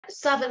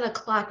7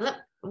 o'clock.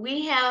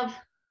 We have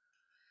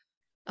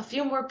a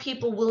few more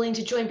people willing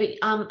to join, but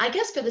I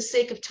guess for the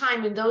sake of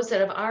time and those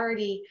that have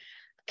already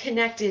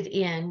connected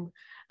in,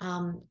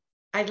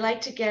 I'd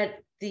like to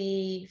get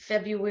the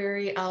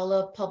February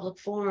Aula Public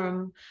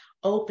Forum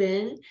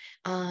open.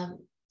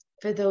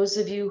 For those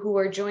of you who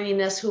are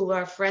joining us who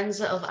are friends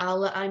of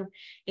Aula, I'm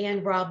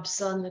Ann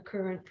Robson, the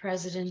current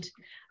president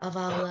of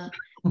Aula.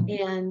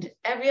 And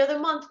every other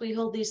month we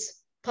hold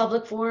these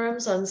public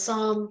forums on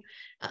some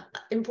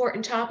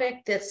important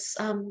topic that's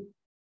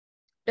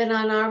been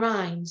on our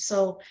minds.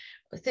 So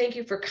thank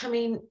you for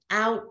coming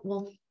out,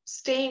 well,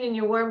 staying in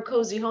your warm,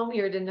 cozy home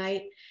here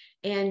tonight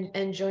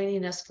and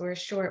joining us for a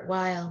short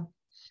while.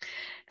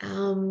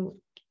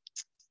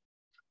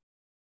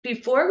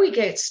 Before we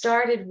get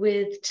started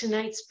with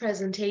tonight's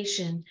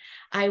presentation,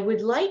 I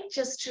would like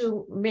just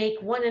to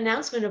make one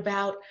announcement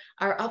about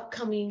our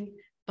upcoming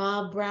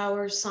Bob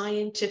Brower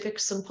Scientific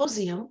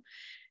Symposium.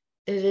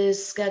 It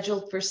is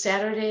scheduled for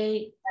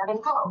Saturday,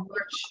 March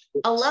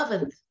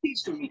 11th.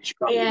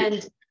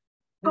 And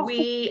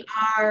we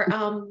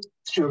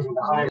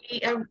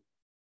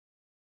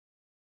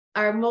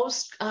are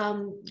most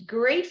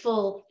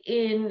grateful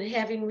in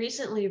having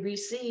recently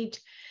received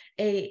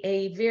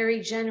a very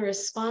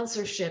generous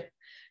sponsorship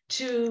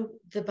to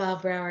the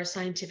Bob Brower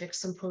Scientific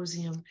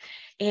Symposium.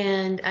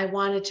 And I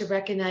wanted to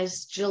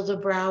recognize Gilda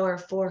Brower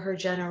for her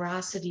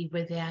generosity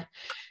with that.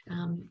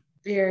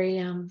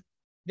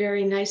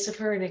 Very nice of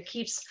her, and it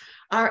keeps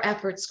our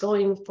efforts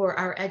going for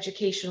our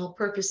educational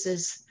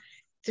purposes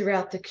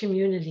throughout the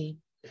community.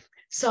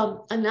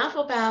 So enough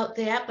about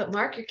that, but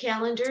mark your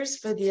calendars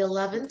for the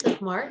 11th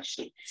of March.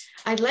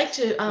 I'd like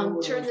to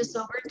turn this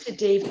over to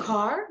Dave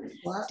Carr.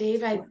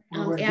 Dave, I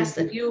ask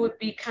that you would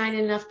be kind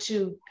enough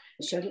to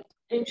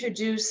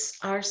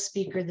introduce our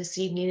speaker this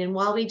evening. And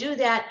while we do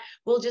that,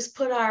 we'll just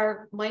put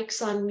our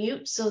mics on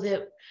mute so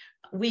that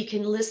we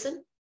can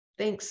listen.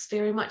 Thanks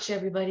very much,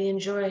 everybody.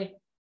 Enjoy.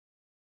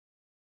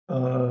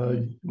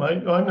 I'm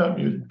not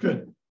muted.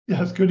 Good.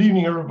 Yes, good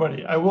evening,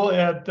 everybody. I will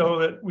add, though,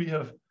 that we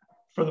have,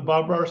 for the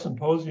Bob Brower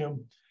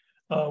Symposium,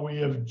 we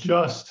have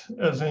just,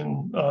 as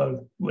in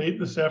late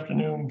this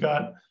afternoon,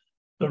 got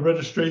the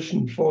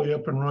registration fully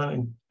up and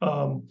running.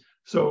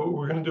 So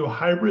we're going to do a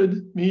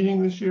hybrid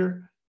meeting this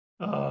year.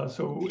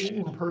 So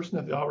in person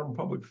at the Auburn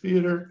Public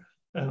Theater,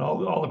 and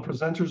all the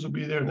presenters will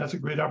be there, and that's a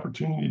great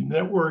opportunity to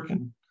network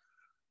and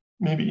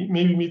maybe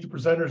meet the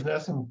presenters and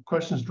ask them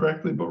questions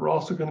directly. But we're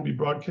also going to be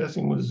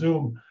broadcasting with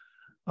Zoom,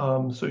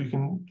 so you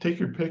can take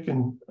your pick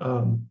and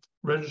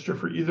register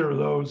for either of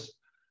those.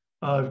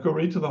 Go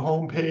right to the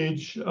home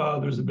page.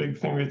 There's a big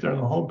thing right there on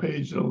the home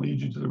page that'll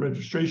lead you to the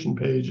registration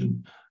page,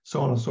 and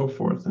so on and so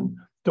forth. And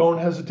don't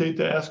hesitate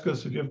to ask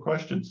us if you have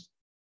questions.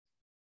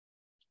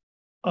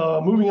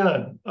 Moving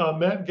on,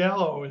 Matt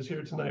Gallo is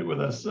here tonight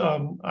with us.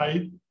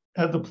 I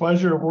had the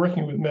pleasure of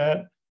working with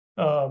Matt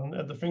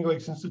at the Finger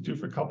Lakes Institute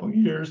for a couple of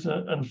years.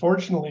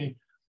 Unfortunately,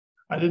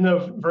 I didn't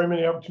have very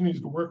many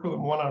opportunities to work with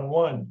him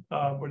one-on-one,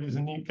 but he's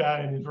a neat guy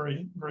and he's a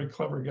very, very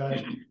clever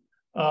guy.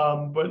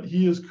 But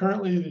he is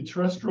currently the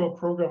Terrestrial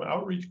Program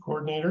Outreach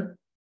Coordinator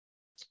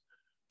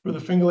for the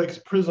Finger Lakes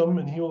PRISM,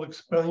 and he will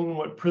explain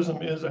what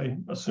PRISM is, I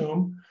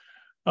assume.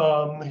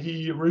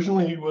 He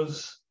originally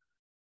was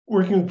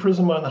working with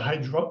PRISM on the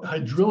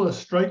hydrilla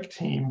strike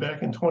team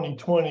back in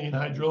 2020, and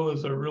hydrilla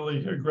is a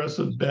really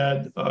aggressive,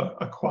 bad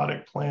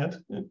aquatic plant,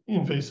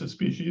 invasive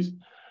species.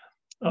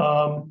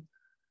 And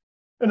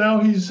now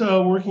he's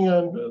working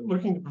on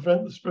looking to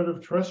prevent the spread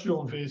of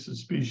terrestrial invasive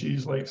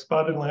species like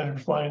spotted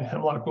lanternfly and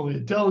hemlock woolly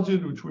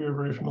delegate, which we are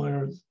very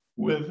familiar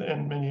with,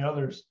 and many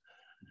others.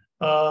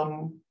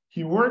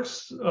 He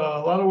works, a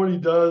lot of what he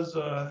does,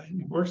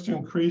 he works to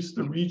increase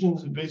the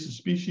region's invasive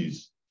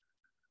species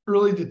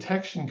early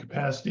detection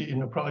capacity, and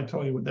he'll probably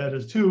tell you what that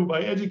is too,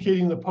 by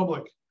educating the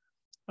public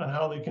on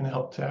how they can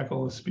help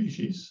tackle the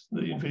species,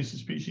 the invasive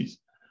species.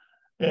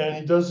 And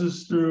he does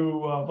this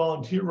through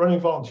running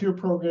volunteer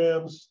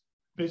programs,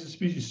 invasive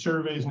species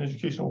surveys, and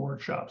educational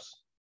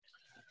workshops.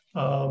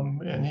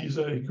 And he's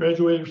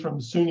graduated from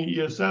SUNY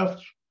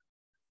ESF,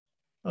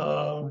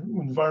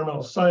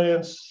 environmental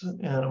science,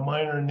 and a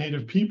minor in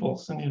native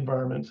peoples in the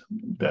environment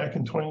back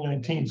in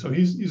 2019. So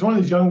he's one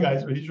of these young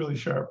guys, but he's really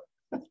sharp.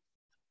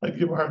 I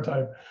give him a hard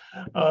time.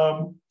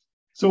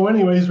 So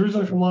anyway, he's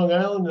originally from Long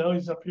Island. Now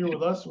he's up here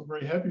with us. We're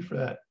very happy for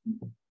that.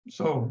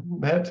 So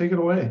Matt, take it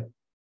away.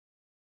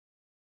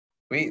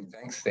 Sweet,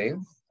 thanks, Dave.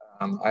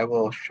 I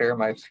will share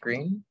my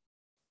screen.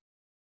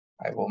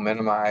 I will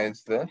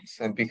minimize this.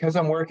 And because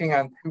I'm working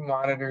on 2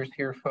 monitors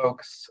here,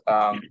 folks,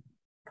 I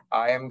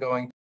am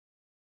going.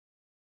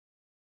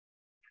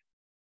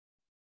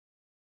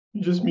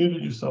 You just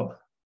muted yourself.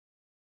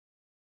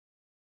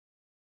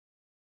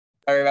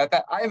 Sorry about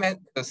that. I meant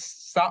to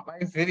stop my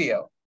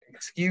video.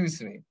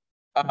 Excuse me.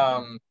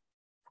 I'm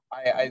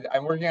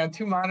working on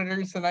 2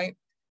 monitors tonight,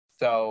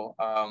 so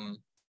I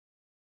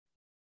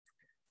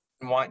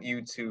want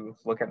you to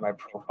look at my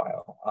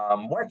profile.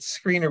 What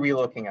screen are we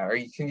looking at?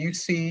 Can you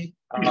see?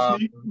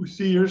 We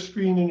see your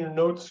screen and your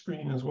notes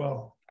screen as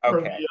well.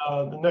 Okay.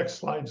 Or the next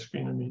slide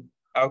screen, I mean.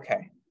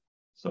 Okay.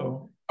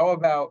 So, How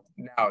about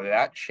now? Did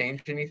that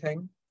change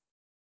anything?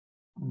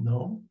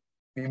 no.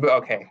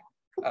 Okay.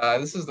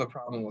 This is the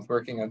problem with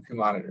working on two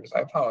monitors. I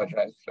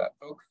apologize for that,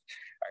 folks.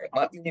 All right,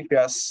 let me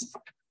just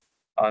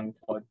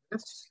unplug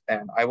this,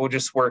 and I will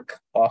just work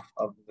off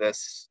of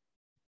this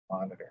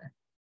monitor.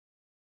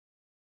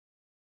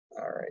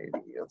 All right,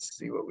 let's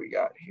see what we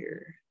got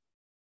here.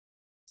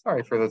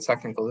 Sorry for the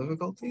technical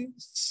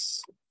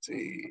difficulties. Let's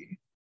see.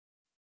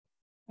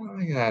 How do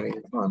I get out of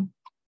here? Come on.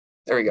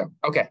 There we go.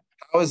 Okay,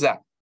 how was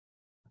that?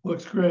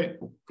 Looks great.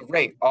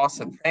 Great,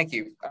 awesome, thank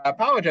you. I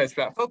apologize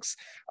for that, folks.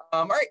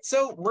 All right,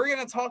 so we're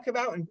going to talk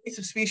about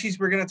invasive species.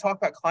 We're going to talk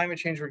about climate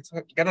change. We're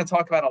going to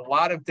talk about a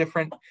lot of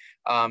different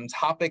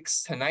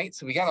topics tonight.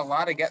 So we got a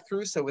lot to get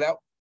through. So without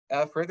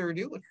further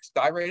ado, let's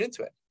dive right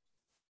into it.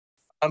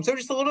 So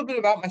just a little bit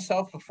about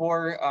myself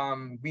before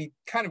we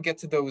kind of get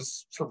to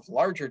those sort of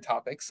larger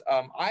topics.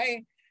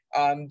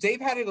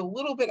 Dave had it a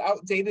little bit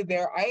outdated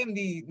there. I am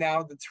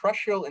now the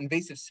Terrestrial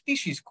Invasive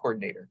Species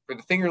Coordinator for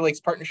the Finger Lakes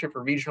Partnership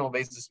for Regional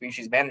Invasive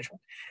Species Management.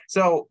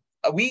 So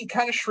we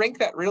kind of shrink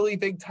that really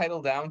big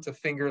title down to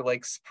Finger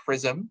Lakes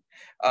PRISM.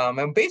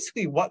 And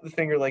basically what the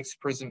Finger Lakes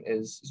PRISM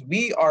is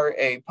we are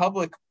a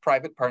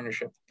public-private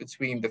partnership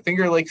between the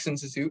Finger Lakes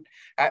Institute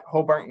at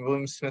Hobart and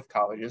William Smith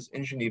Colleges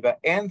in Geneva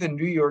and the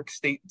New York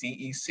State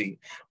DEC,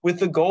 with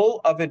the goal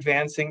of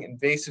advancing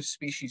invasive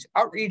species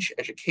outreach,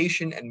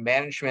 education, and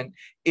management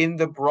in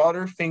the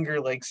broader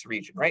Finger Lakes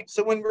region, right?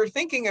 So when we're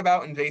thinking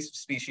about invasive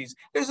species,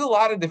 there's a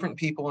lot of different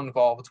people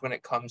involved when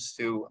it comes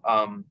to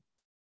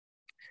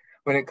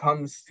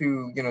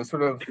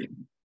sort of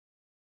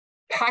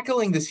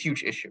tackling this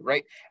huge issue,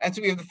 right? And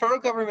so we have the federal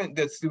government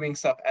that's doing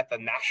stuff at the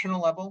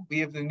national level. We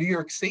have the New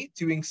York State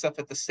doing stuff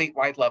at the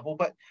statewide level.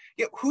 But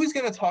who's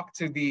going to talk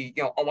to the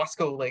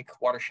Owasco Lake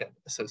Watershed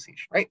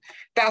Association, right?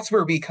 That's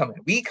where we come in.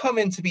 We come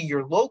in to be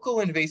your local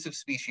invasive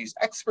species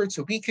expert,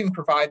 so we can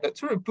provide that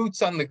sort of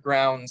boots on the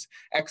ground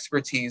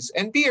expertise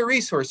and be a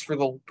resource for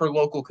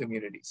local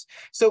communities.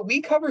 So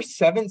we cover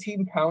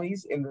 17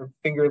 counties in the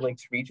Finger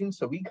Lakes region.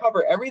 So we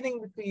cover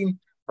everything between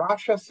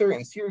Rochester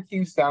and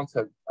Syracuse down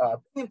to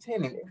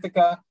Binghamton and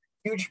Ithaca,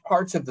 huge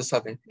parts of the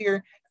southern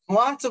tier,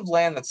 lots of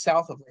land that's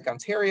south of Lake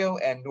Ontario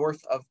and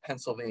north of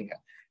Pennsylvania.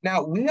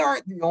 Now, we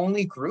aren't the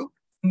only group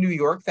in New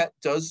York that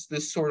does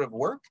this sort of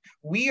work.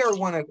 We are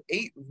one of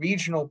 8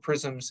 regional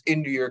PRISMs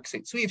in New York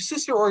State. So we have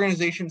sister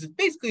organizations that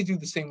basically do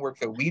the same work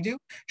that we do,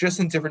 just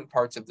in different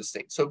parts of the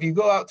state. So if you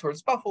go out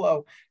towards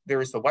Buffalo,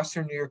 there is the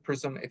Western New York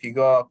PRISM. If you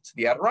go up to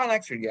the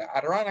Adirondacks, or the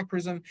Adirondack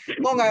PRISM,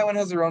 Long Island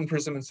has their own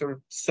PRISM, and sort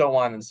of so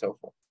on and so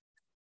forth.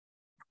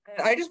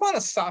 And I just want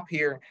to stop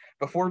here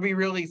before we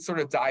really sort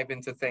of dive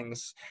into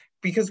things,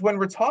 because when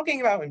we're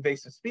talking about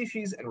invasive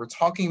species and we're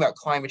talking about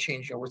climate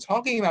change, we're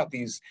talking about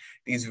these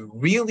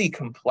really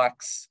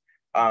complex,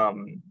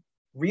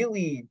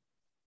 really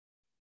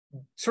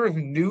sort of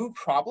new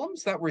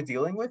problems that we're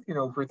dealing with,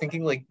 if we're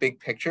thinking like big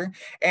picture.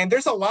 And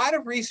there's a lot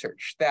of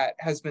research that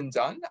has been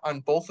done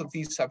on both of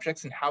these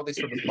subjects and how they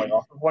sort of play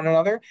off of one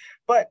another.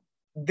 But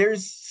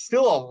there's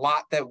still a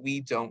lot that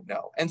we don't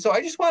know. And so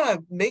I just want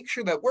to make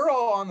sure that we're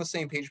all on the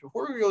same page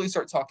before we really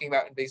start talking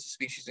about invasive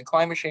species and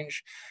climate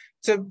change,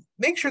 to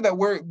make sure that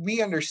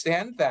we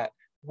understand that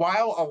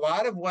while a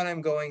lot of what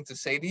I'm going to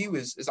say to you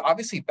is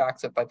obviously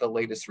backed up by the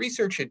latest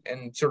research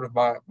and sort of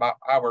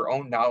our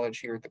own knowledge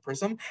here at the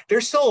PRISM,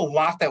 there's still a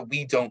lot that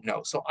we don't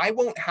know. So I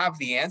won't have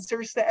the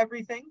answers to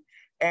everything.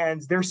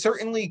 And there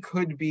certainly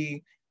could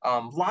be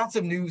lots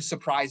of new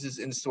surprises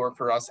in store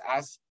for us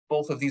as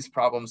both of these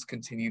problems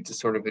continue to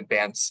sort of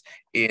advance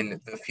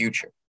in the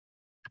future.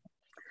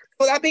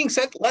 Well, that being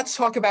said, let's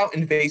talk about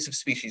invasive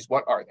species.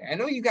 What are they? I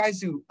know you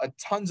guys do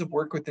tons of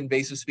work with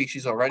invasive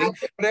species already,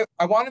 but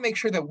I want to make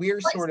sure that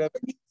we're sort of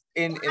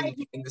in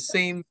the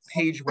same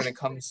page when it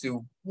comes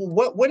to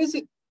what does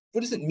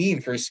it mean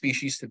for a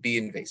species to be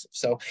invasive?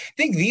 So I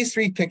think these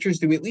 3 pictures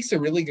do at least a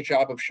really good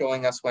job of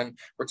showing us, when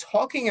we're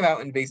talking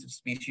about invasive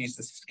species,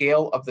 the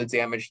scale of the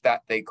damage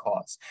that they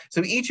cause.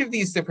 So each of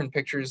these different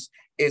pictures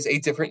is a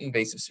different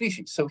invasive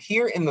species. So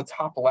here in the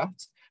top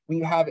left, we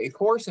have a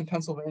forest in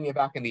Pennsylvania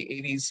back in the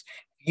 80s.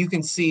 You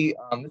can see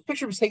this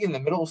picture was taken in the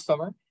middle of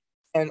summer,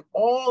 and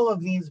all of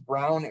these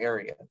brown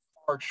areas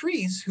are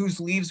trees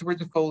whose leaves were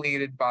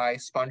defoliated by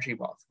spongy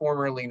moth,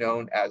 formerly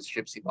known as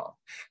gypsy moth.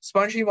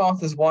 Spongy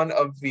moth is one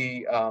of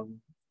the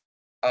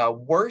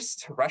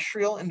worst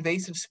terrestrial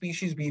invasive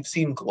species we've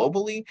seen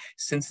globally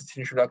since its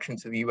introduction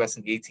to the US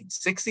in the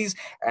 1860s.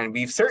 And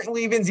we've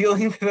certainly been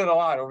dealing with it a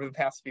lot over the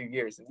past few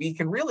years. And we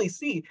can really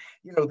see,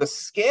 the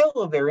scale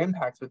of their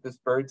impacts with this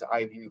bird's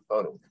eye view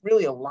photo.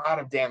 Really a lot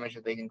of damage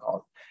that they can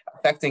cause,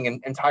 affecting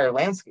an entire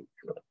landscape,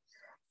 really.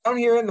 Down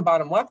here in the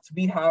bottom left,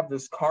 we have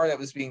this car that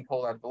was being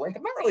pulled out of the lake.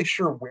 I'm not really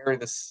sure where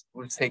this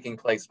was taking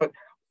place, but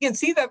you can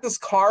see that this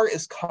car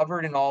is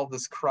covered in all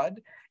this crud.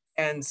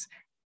 And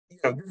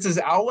this is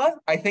Aula.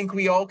 I think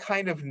we all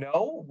kind of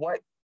know what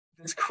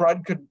this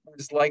crud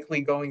is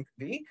likely going to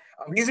be.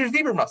 These are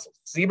zebra mussels.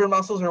 Zebra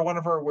mussels are one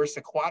of our worst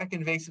aquatic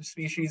invasive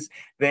species.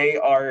 They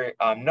are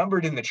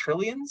numbered in the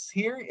trillions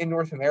here in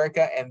North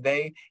America, and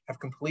they have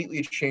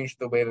completely changed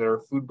the way that our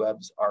food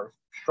webs are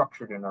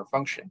structured and are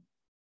functioning.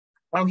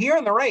 Now here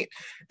on the right,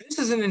 this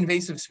is an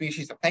invasive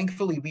species that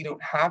thankfully we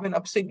don't have in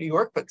upstate New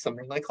York, but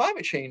something like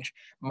climate change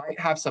might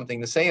have something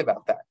to say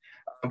about that.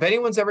 If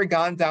anyone's ever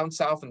gone down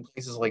south in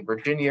places like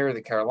Virginia or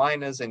the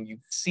Carolinas and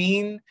you've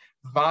seen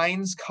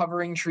vines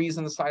covering trees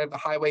on the side of the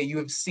highway, you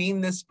have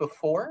seen this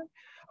before.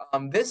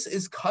 This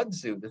is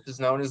kudzu. This is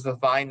known as the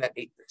vine that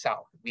ate the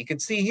South. We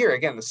could see here,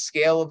 again, the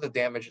scale of the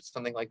damage that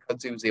something like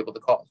kudzu is able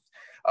to cause.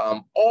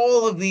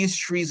 All of these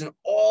trees and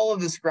all of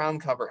this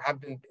ground cover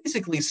have been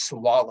basically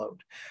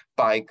swallowed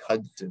by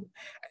kudzu.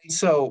 And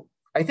so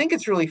I think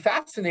it's really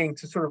fascinating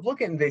to sort of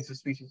look at invasive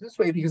species this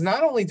way, because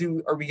not only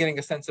are we getting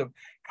a sense of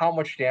how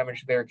much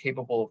damage they're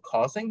capable of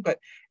causing, but,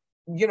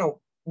 you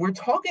know, we're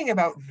talking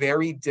about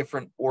very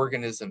different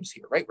organisms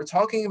here, right? We're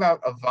talking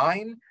about a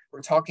vine,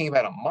 we're talking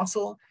about a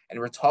mussel, and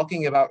we're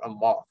talking about a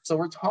moth. So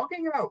we're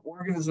talking about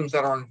organisms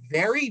that are on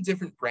very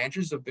different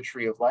branches of the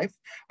tree of life,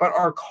 but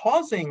are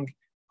causing,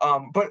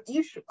 but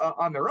each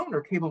on their own are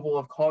capable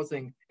of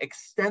causing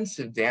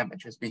extensive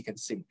damage, as we can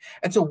see.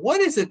 And so what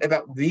is it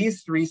about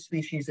these three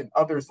species and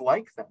others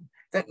like them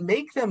that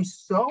make them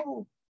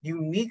so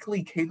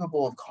uniquely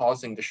capable of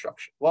causing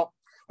destruction? Well,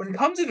 when it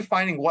comes to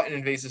defining what an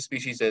invasive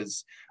species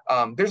is,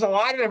 there's a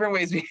lot of different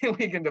ways we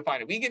can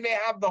define it. We can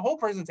have the whole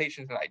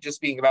presentation tonight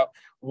just being about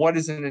what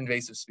is an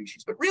invasive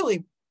species, but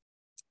really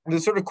the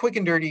sort of quick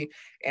and dirty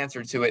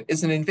answer to it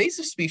is an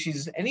invasive species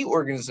is any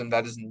organism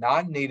that is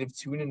non-native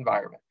to an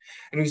environment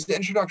and whose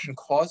introduction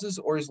causes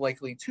or is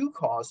likely to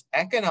cause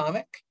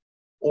economic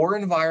or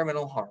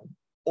environmental harm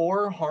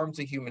or harm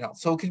to human health.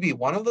 So it could be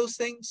one of those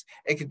things,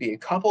 it could be a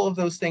couple of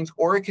those things,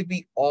 or it could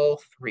be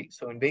all three.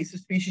 So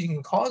invasive species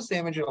can cause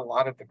damage in a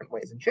lot of different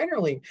ways. And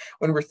generally,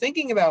 when we're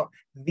thinking about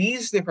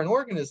these different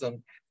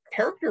organisms,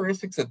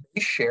 characteristics that they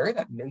share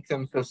that make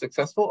them so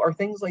successful are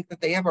things like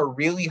that they have a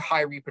really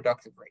high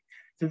reproductive rate.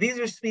 So these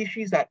are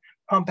species that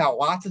pump out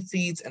lots of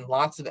seeds and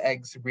lots of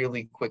eggs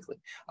really quickly.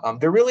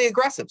 They're really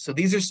aggressive. So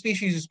these are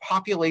species whose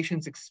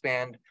populations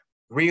expand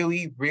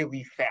really,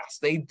 really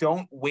fast. They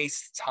don't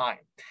waste time.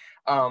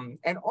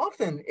 And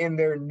often in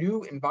their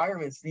new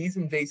environments, these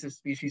invasive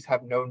species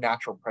have no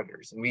natural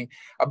predators. And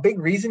a big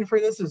reason for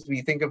this is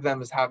we think of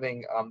them as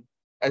having,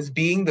 as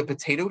being the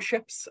potato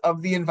chips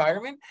of the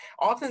environment.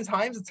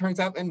 Oftentimes it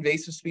turns out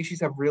invasive species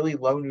have really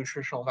low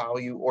nutritional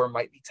value or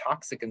might be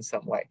toxic in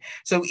some way.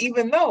 So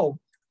even though,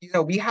 you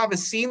know, we have a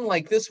scene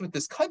like this with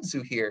this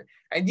kudzu here,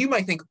 and you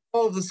might think,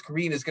 oh, this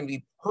green is going to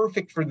be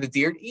perfect for the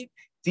deer to eat.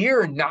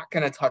 Deer are not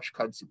going to touch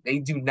kudzu. They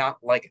do not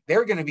like it.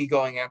 They're going to be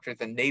going after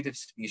the native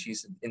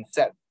species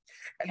instead.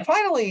 And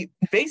finally,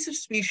 invasive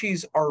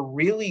species are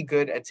really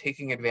good at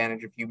taking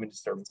advantage of human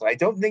disturbance. And I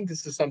don't think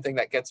this is something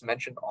that gets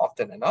mentioned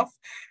often enough.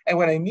 And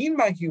what I mean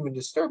by human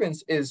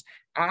disturbance is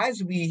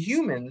as we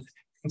humans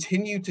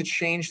continue to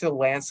change the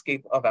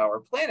landscape of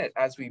our planet,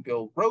 as we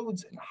build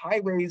roads and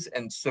highways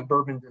and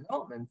suburban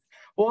developments,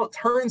 well, it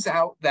turns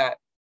out that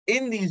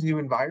in these new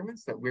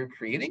environments that we're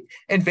creating,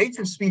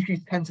 invasive species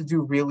tend to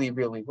do really,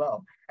 really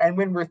well. And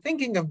when we're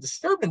thinking of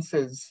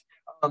disturbances,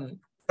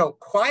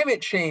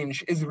 climate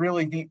change is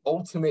really the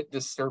ultimate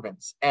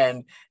disturbance.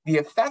 And the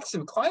effects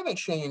of climate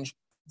change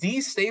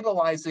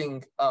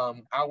destabilizing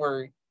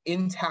our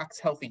intact,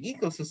 healthy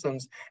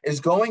ecosystems is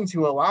going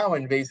to allow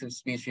invasive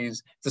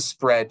species to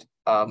spread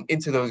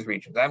into those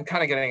regions. I'm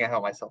kind of getting ahead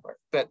of myself there,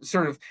 but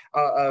sort of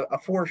a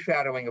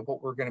foreshadowing of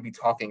what we're going to be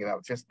talking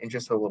about in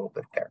just a little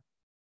bit there.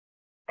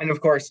 And of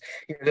course,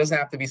 it doesn't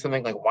have to be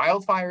something like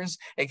wildfires.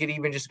 It could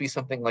even just be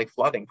something like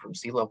flooding from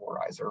sea level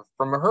rise or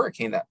from a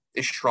hurricane that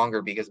is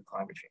stronger because of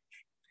climate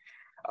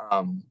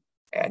change.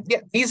 And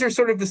yeah, these are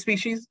sort of the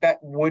species that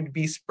would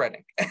be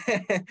spreading.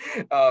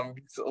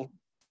 So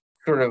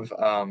sort of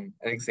an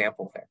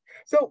example there.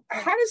 So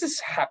how does this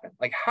happen?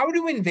 Like, how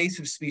do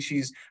invasive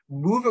species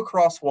move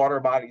across water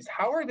bodies?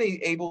 How are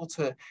they able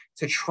to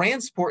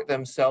transport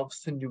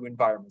themselves to new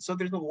environments? So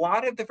there's a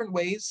lot of different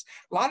ways,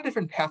 a lot of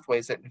different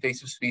pathways that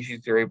invasive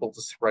species are able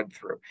to spread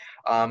through.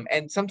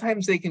 And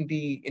sometimes they can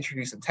be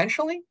introduced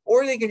intentionally,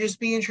 or they can just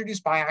be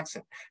introduced by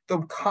accident. The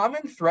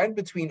common thread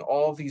between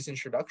all of these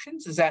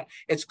introductions is that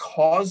it's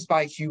caused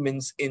by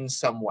humans in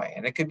some way.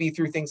 And it could be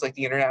through things like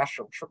the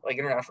international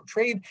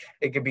trade.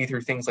 It could be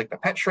through things like the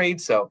pet trade.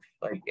 So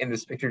like in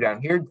this picture down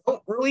here,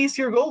 don't release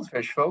your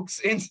goldfish, folks,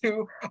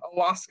 into a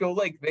Wasco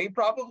lake. They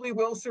probably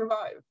will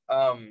survive.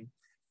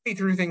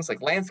 Through things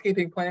like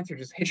landscaping plants or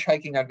just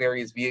hitchhiking on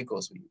various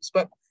vehicles we use.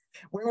 But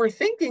when we're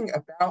thinking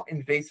about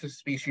invasive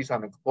species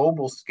on a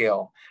global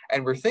scale,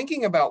 and we're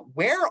thinking about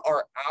where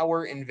are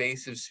our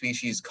invasive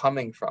species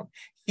coming from,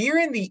 here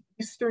in the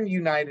eastern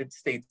United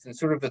States, in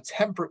sort of the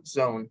temperate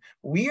zone,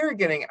 we are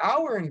getting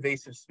our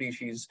invasive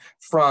species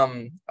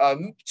from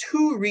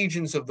two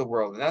regions of the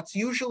world, and that's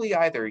usually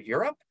either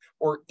Europe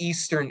or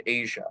Eastern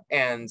Asia.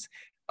 And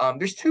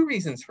there's two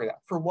reasons for that.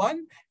 For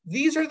one,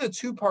 these are the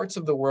two parts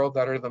of the world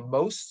that are the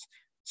most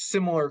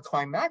similar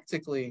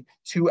climatically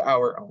to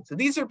our own. So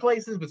these are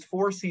places with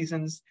 4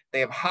 seasons. They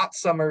have hot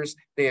summers,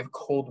 they have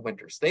cold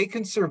winters. They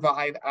can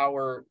survive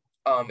our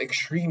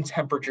extreme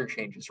temperature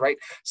changes, right?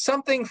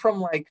 Something from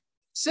like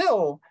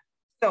Brazil,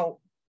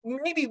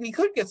 maybe we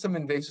could get some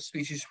invasive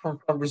species from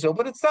Brazil,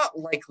 but it's not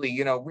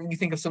likely, when you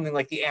think of something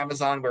like the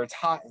Amazon where it's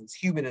hot and it's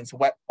humid and it's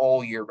wet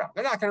all year round.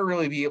 They're not going to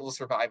really be able to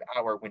survive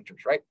our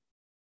winters, right?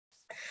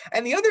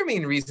 And the other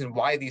main reason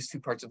why these 2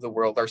 parts of the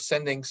world are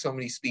sending so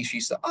many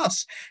species to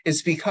us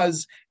is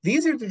because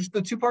these are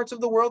the 2 parts of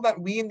the world that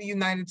we in the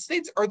United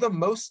States are the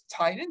most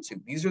tied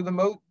into. These are the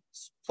most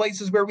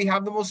places where we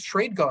have the most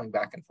trade going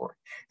back and forth.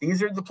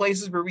 These are the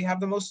places where we have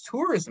the most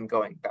tourism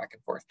going back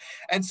and forth.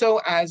 And so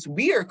as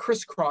we are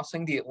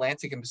crisscrossing the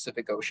Atlantic and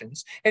Pacific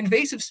Oceans,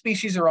 invasive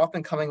species are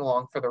often coming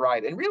along for the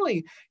ride. And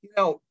really,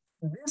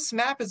 this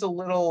map is a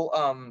little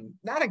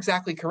not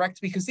exactly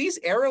correct, because these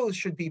arrows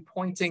should be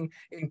pointing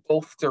in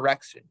both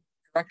directions.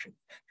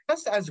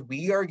 Just as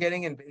we are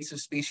getting invasive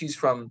species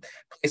from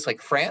a place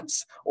like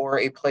France or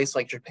a place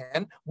like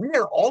Japan, we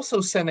are also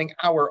sending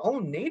our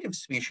own native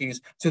species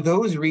to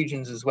those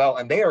regions as well,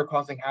 and they are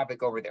causing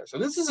havoc over there. So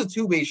this is a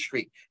 2-way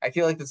street. I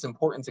feel like it's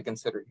important to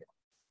consider here.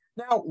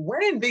 Now,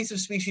 when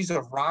invasive species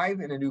arrive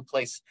in a new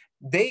place,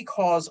 they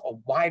cause a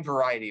wide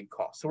variety of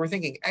costs. So we're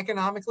thinking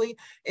economically,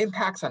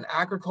 impacts on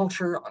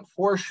agriculture, on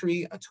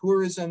forestry, on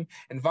tourism.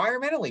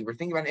 Environmentally, we're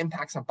thinking about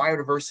impacts on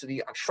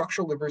biodiversity, on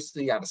structural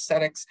diversity, on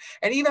aesthetics,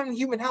 and even on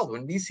human health.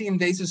 When we see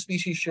invasive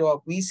species show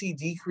up, we see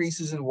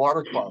decreases in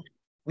water quality.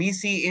 We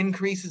see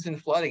increases in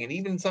flooding, and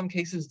even in some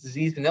cases,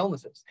 disease and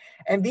illnesses.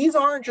 And these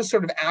aren't just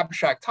sort of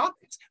abstract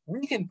topics.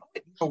 We can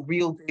put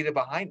real data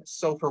behind this.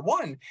 So for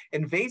one,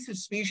 invasive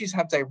species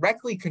have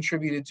directly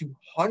contributed to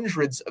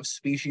hundreds of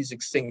species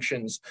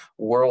extinctions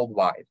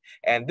worldwide.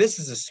 And this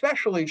is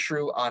especially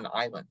true on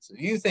islands. If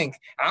you think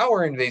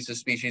our invasive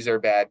species are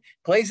bad,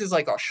 places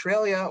like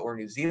Australia or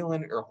New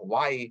Zealand or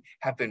Hawaii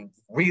have been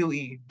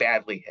really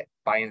badly hit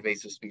by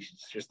invasive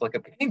species. Just look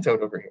at the king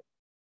toad over here.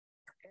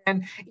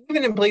 And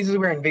even in places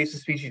where invasive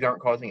species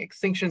aren't causing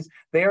extinctions,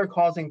 they are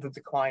causing the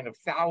decline of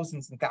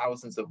thousands and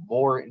thousands of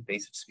more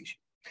invasive species.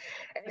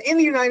 And in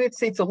the United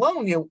States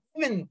alone,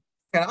 even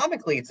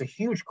economically, it's a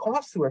huge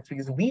cost to us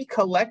because we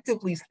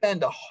collectively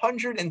spend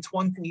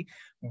 $120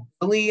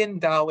 billion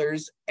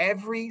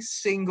every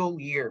single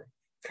year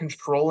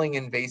controlling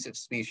invasive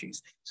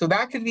species. So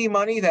that could be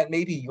money that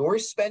maybe you're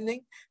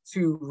spending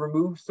to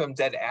remove some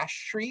dead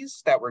ash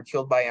trees that were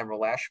killed by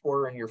emerald ash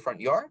borer in your front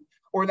yard.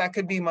 Or that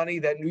could be money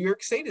that New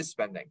York State is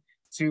spending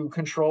to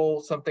control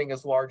something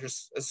as large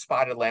as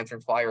spotted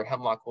lanternfly or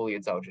hemlock woolly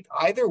adelgid.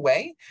 Either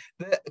way,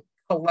 the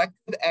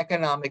collective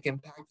economic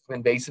impact of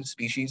invasive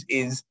species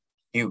is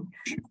huge.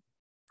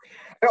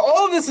 And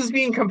all of this is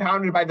being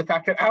compounded by the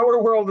fact that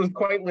our world is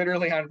quite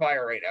literally on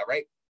fire right now,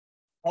 right?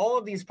 All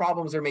of these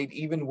problems are made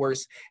even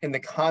worse in the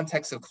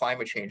context of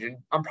climate change. And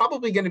I'm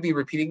probably going to be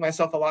repeating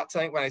myself a lot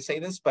tonight when I say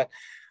this, but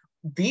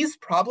these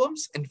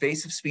problems,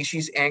 invasive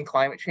species and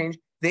climate change,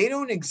 they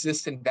don't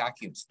exist in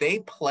vacuums. They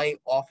play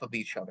off of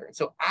each other. And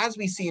so as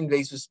we see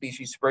invasive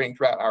species spreading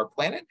throughout our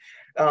planet,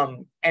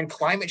 and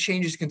climate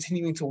change is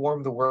continuing to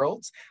warm the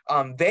world,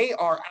 they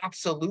are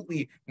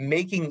absolutely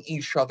making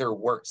each other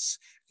worse.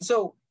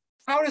 So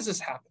how does this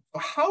happen?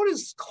 How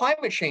does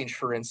climate change,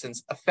 for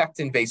instance, affect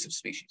invasive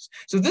species?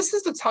 So this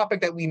is the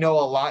topic that we know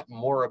a lot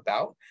more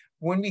about.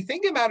 When we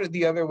think about it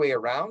the other way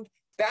around,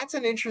 that's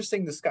an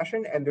interesting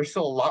discussion, and there's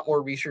still a lot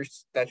more research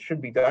that should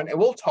be done, and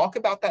we'll talk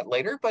about that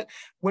later. But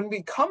when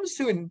it comes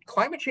to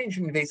climate change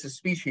and invasive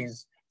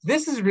species,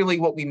 this is really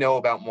what we know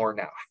about more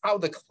now, how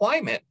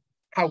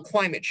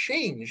climate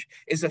change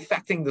is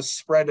affecting the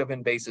spread of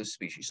invasive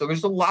species. So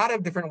there's a lot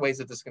of different ways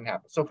that this can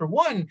happen. So for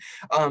one,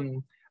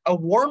 a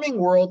warming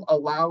world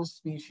allows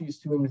species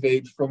to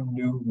invade from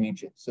new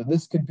regions. So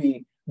this could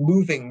be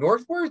moving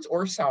northwards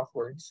or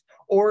southwards,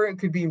 or it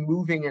could be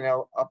moving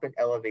up in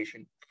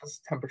elevation. As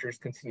temperatures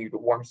continue to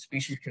warm,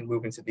 species can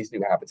move into these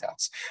new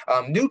habitats.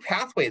 New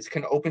pathways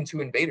can open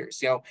to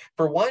invaders.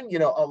 For one,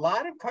 a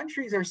lot of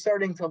countries are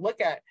starting to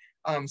look at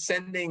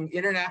sending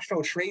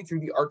international trade through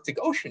the Arctic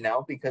Ocean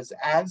now, because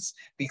as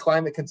the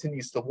climate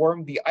continues to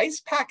warm, the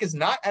ice pack is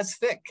not as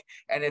thick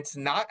and it's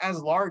not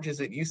as large as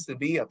it used to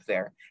be up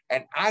there.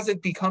 And as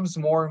it becomes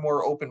more and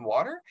more open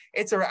water,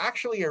 it's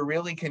actually a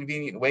really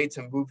convenient way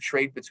to move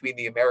trade between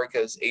the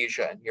Americas,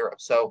 Asia, and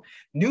Europe. So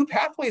new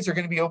pathways are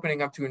going to be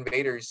opening up to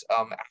invaders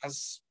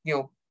as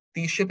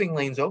these shipping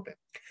lanes open.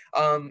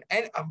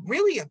 And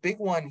really a big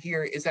one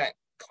here is that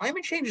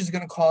climate change is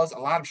going to cause a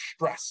lot of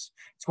stress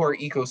to our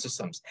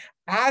ecosystems.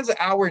 As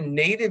our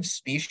native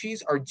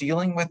species are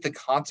dealing with the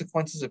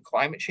consequences of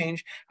climate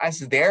change, as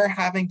they're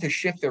having to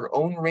shift their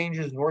own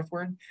ranges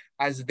northward,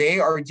 as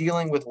they are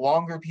dealing with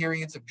longer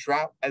periods of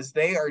drought, as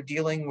they are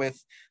dealing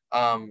with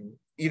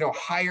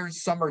higher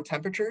summer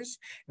temperatures,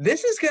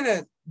 this is going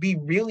to be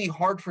really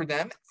hard for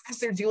them as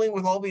they're dealing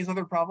with all these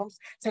other problems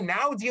to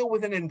now deal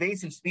with an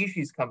invasive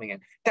species coming in.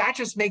 That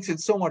just makes it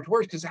so much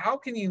worse, because how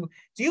can you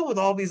deal with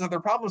all these other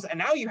problems and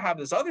now you have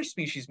this other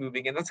species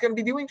moving in that's going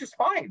to be doing just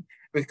fine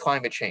with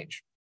climate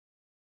change?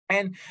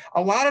 And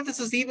a lot of this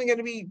is even going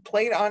to be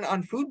played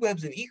on food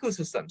webs and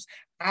ecosystems.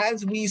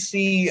 As we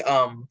see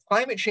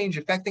climate change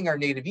affecting our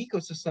native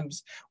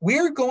ecosystems,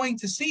 we're going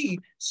to see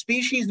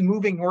species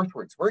moving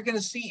northwards. We're going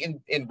to see,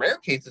 in rare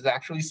cases,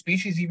 actually,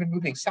 species even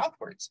moving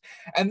southwards.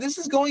 And this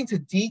is going to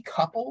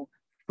decouple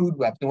food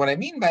webs. And what I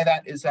mean by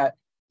that is that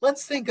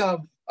let's think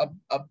of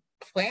a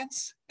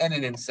plants and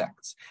an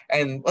insect.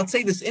 And let's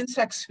say this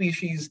insect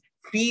species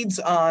feeds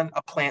on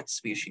a plant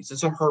species.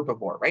 It's a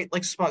herbivore, right?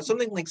 Like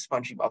something like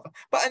spongy moth,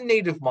 but a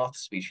native moth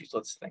species,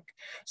 let's think.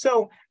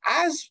 So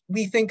as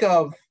we think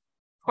of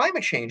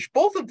climate change,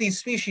 both of these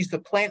species, the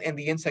plant and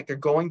the insect, are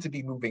going to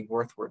be moving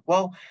northward.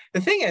 Well,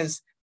 the thing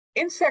is,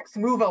 insects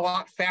move a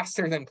lot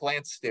faster than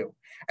plants do.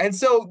 And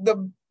so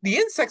the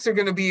insects are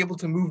going to be able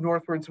to move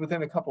northwards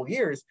within a couple of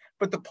years,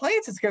 but the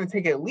plants, it's going to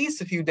take at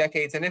least a few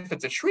decades. And if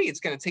it's a tree, it's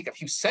going to take a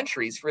few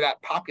centuries for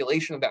that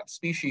population of that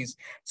species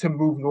to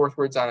move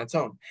northwards on its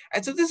own.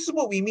 And so this is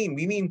what we mean.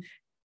 We mean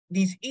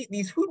these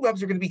food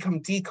webs are going to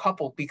become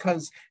decoupled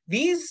because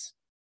these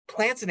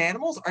plants and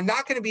animals are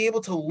not going to be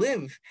able to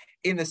live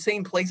in the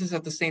same places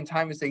at the same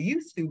time as they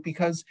used to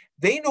because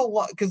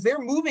they're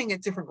moving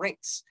at different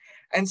rates.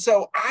 And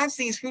so as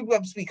these food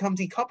webs become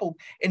decoupled,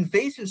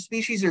 invasive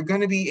species are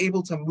going to be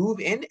able to move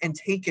in and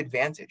take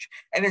advantage.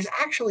 And there's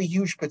actually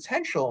huge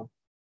potential,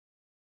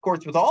 of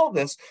course, with all of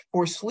this,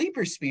 for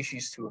sleeper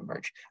species to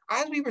emerge.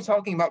 As we were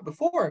talking about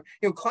before,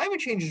 climate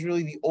change is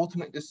really the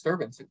ultimate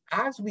disturbance. And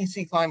as we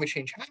see climate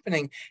change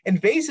happening,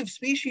 invasive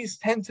species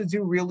tend to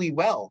do really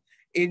well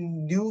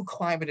in new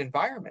climate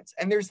environments.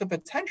 And there's the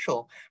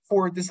potential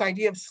for this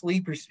idea of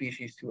sleeper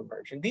species to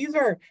emerge. And these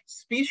are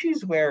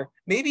species where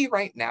maybe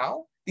right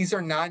now, these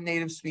are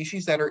non-native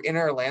species that are in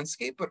our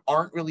landscape, but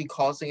aren't really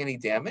causing any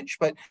damage.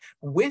 But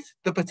with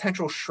the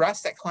potential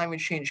stress that climate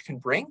change can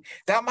bring,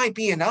 that might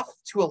be enough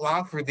to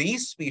allow for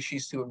these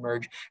species to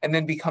emerge and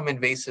then become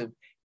invasive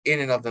in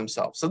and of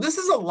themselves. So this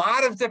is a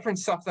lot of different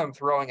stuff that I'm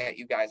throwing at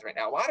you guys right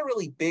now. A lot of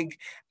really big,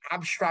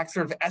 abstract,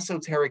 sort of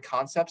esoteric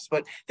concepts,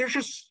 but this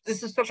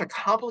is such a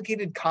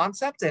complicated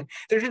concept, and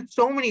there's just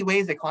so many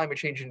ways that climate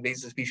change and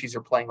invasive species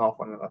are playing off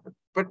one another.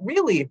 But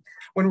really,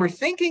 when we're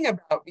thinking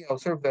about,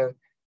 sort of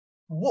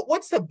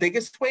what's the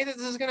biggest way that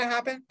this is going to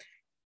happen?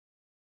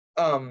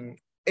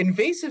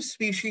 Invasive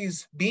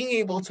species being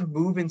able to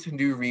move into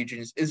new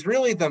regions is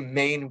really the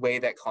main way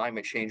that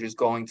climate change is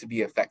going to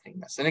be affecting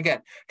this. And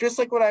again, just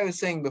like what I was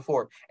saying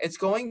before, it's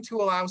going to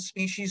allow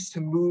species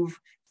to move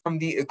from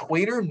the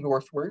equator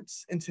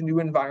northwards into new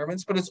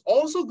environments, but it's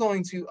also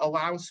going to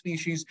allow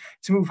species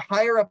to move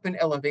higher up in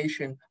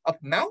elevation,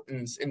 up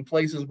mountains in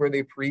places where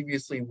they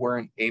previously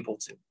weren't able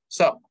to.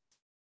 So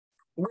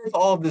with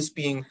all of this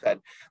being said,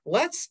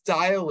 let's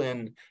dial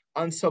in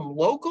on some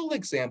local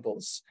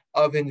examples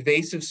of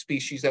invasive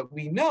species that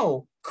we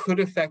know could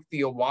affect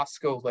the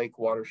Owasco Lake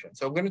watershed.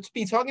 So I'm going to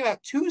be talking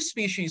about two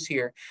species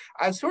here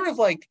as sort of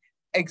like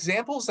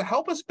examples to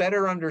help us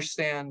better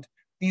understand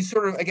these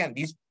sort of, again,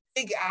 these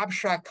big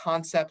abstract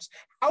concepts.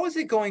 How is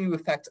it going to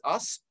affect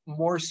us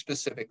more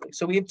specifically?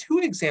 So we have two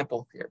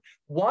examples here.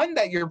 One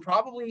that you're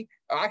probably,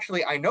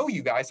 actually, I know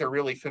you guys are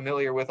really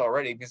familiar with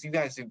already because you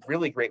guys do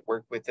really great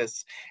work with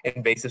this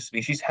invasive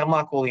species,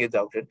 Hemlock woolly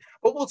adelgid.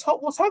 But we'll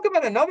talk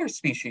about another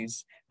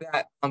species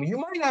that you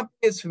might not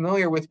be as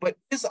familiar with, but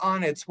is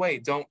on its way.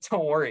 Don't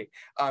worry,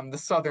 the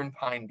southern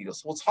pine beetle.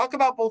 So we'll talk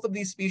about both of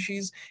these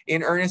species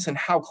in earnest and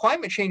how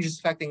climate change is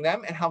affecting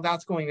them and how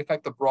that's going to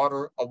affect the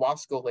broader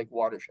Owasco Lake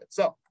watershed.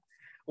 So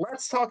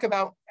let's talk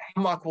about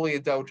Hemlock woolly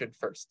adelgid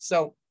first.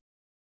 So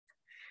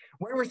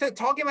when we're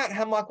talking about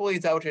Hemlock woolly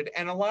adelgid,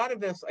 and a lot of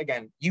this,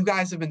 again, you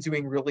guys have been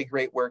doing really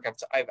great work.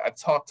 I've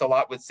talked a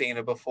lot with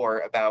Zaina before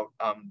about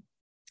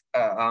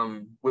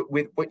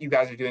with what you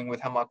guys are doing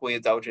with Hemlock woolly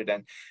adelgid,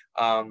 and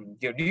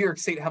New York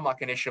State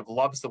Hemlock Initiative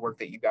loves the work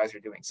that you guys are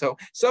doing. So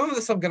some of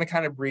this I'm going to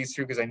kind of breeze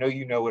through because I know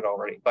you know it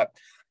already, but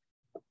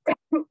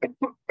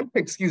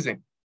excuse me.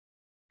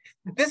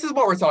 This is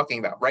what we're talking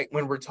about, right?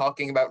 When we're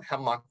talking about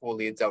Hemlock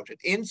woolly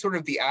adelgid, in sort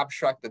of the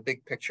abstract, the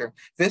big picture,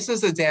 this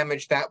is the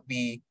damage that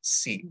we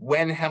see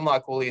when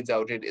Hemlock woolly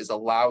adelgid is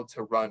allowed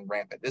to run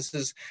rampant. This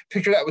is a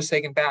picture that was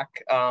taken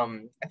back, I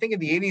think in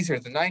the 80s or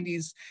the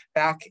 90s,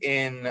 back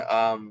in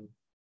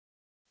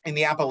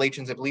the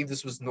Appalachians. I believe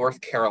this was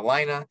North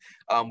Carolina,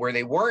 where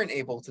they weren't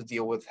able to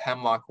deal with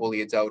Hemlock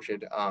woolly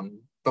adelgid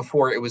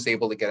before it was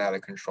able to get out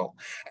of control.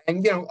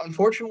 And,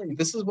 unfortunately,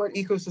 this is what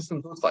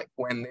ecosystems look like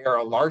when they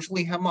are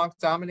largely hemlock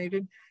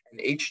dominated and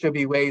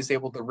HWA is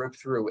able to rip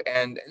through.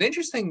 And an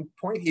interesting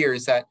point here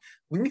is that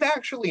we've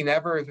actually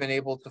never been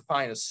able to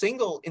find a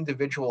single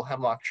individual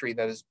hemlock tree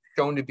that is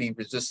shown to be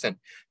resistant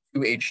to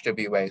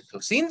HWA. So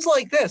scenes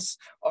like this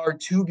are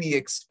to be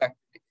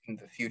expected in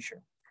the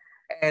future.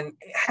 And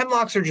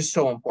hemlocks are just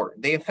so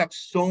important. They affect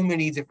so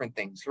many different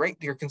things, right?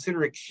 They're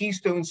considered a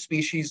keystone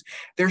species.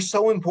 They're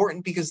so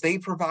important because they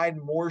provide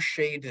more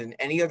shade than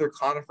any other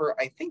conifer,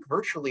 I think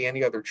virtually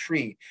any other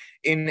tree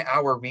in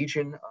our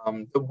region.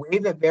 The way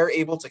that they're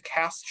able to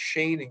cast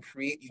shade and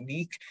create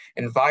unique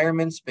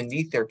environments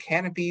beneath their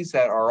canopies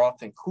that are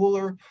often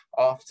cooler,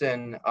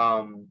 often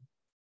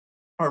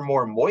are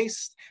more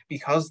moist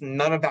because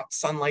none of that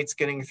sunlight's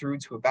getting through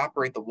to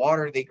evaporate the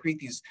water. They create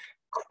these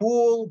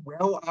cool,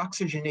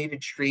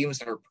 well-oxygenated streams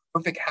that are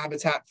perfect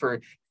habitat for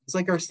things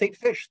like our state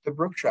fish, the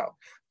brook trout.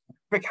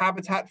 Perfect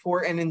habitat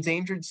for an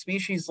endangered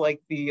species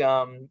like the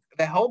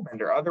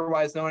hellbender,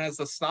 otherwise known as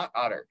the snot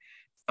otter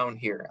down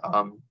here.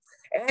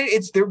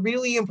 And they're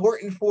really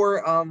important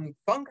for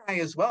fungi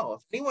as well.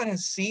 If anyone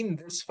has seen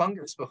this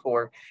fungus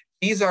before,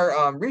 these are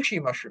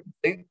reishi mushrooms.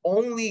 They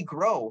only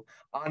grow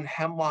on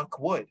hemlock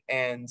wood.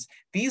 And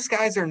these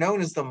guys are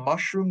known as the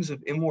mushrooms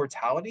of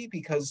immortality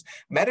because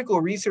medical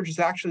research is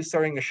actually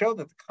starting to show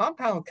that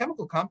the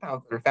chemical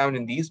compounds that are found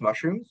in these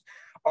mushrooms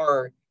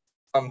are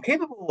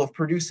capable of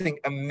producing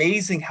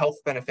amazing health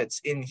benefits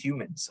in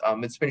humans.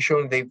 It's been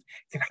shown they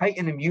can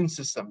heighten immune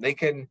system. They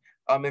can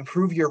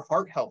improve your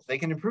heart health. They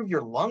can improve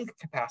your lung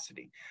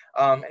capacity.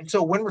 And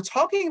so when we're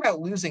talking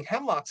about losing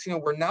hemlocks,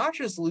 we're not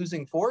just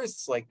losing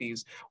forests like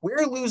these,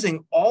 we're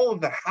losing all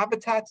of the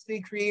habitats they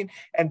create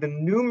and the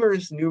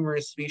numerous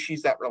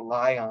species that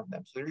rely on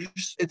them. So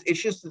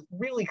it's just a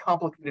really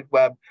complicated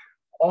web,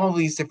 all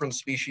these different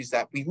species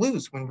that we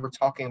lose when we're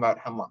talking about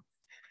hemlock.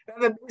 Now,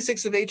 the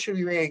basics of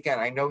HWA, again,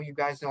 I know you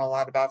guys know a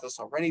lot about this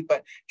already,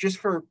 but just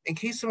in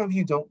case some of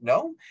you don't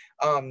know,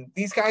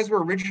 these guys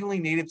were originally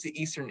native to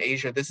Eastern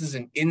Asia. This is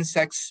an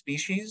insect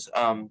species,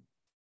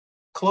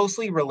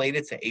 closely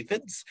related to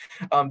aphids.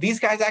 These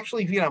guys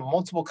actually feed on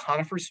multiple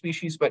conifer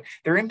species, but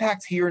their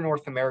impact here in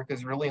North America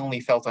is really only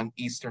felt on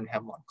eastern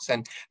hemlocks.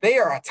 And they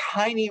are a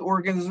tiny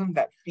organism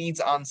that feeds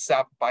on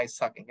sap by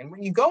sucking. And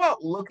when you go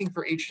out looking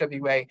for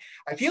HWA,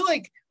 I feel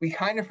like we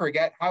kind of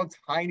forget how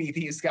tiny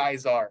these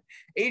guys are.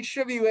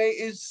 HWA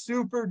is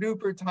super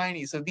duper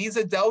tiny. So these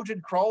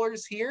adelgid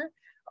crawlers here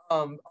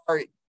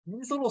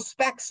these little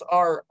specks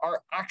are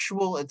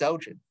actual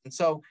adelgids. And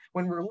so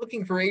when we're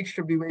looking for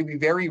HWA, we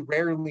very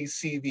rarely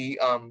see the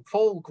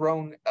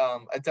full-grown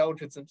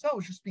adelgids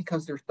themselves just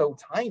because they're so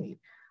tiny.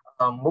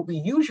 What we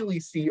usually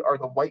see are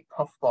the white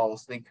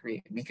puffballs they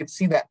create. We could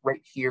see that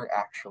right here,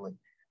 actually.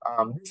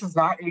 This is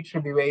not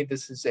HWA.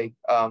 This is a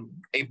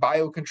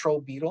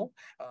biocontrol beetle.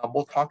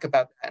 We'll talk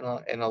about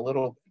that in a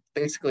little.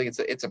 Basically,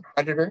 it's a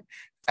predator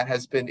that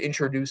has been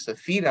introduced to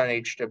feed on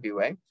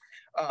HWA.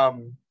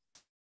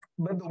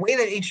 But the way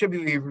that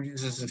HWA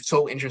reproduces is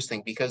so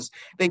interesting because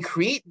they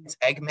create these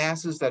egg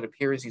masses that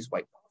appear as these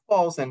white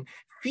puffballs, and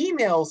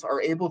females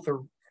are able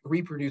to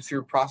reproduce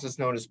through a process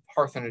known as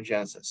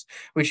parthenogenesis,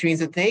 which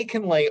means that they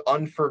can lay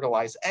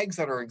unfertilized eggs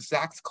that are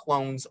exact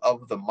clones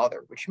of the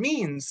mother, which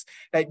means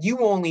that you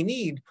only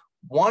need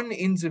one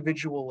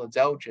individual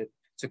adelgid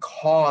to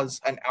cause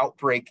an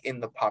outbreak in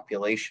the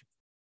population.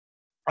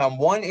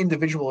 One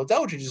individual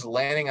adelgid just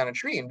landing on a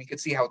tree, and we could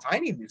see how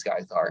tiny these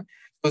guys are.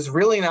 So it's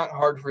really not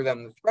hard for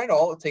them to spread.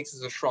 All it takes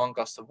is a strong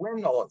gust of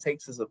wind. All it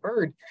takes is a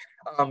bird.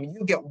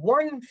 You get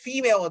one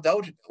female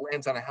adelgid that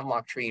lands on a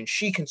hemlock tree, and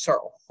she can start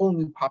a whole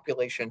new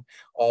population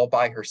all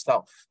by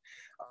herself.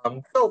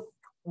 So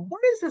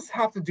what does this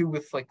have to do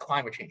with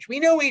climate change? We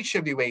know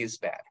HWA is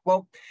bad.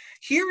 Well,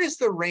 here is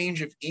the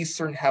range of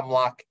eastern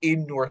hemlock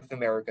in North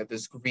America,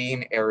 this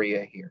green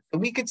area here. So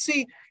we could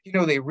see,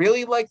 they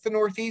really like the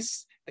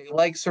Northeast. They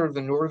like sort of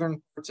the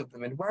northern parts of the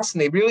Midwest,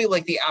 and they really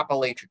like the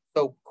Appalachians.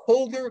 So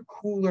colder,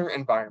 cooler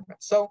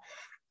environment. So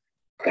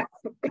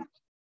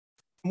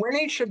when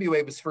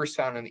HWA was first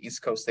found on the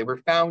East Coast, they were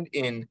found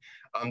in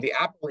the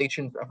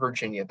Appalachians of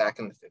Virginia back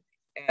in the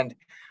 50s. And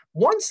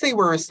once they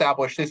were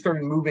established, they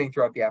started moving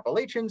throughout the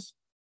Appalachians,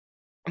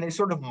 and they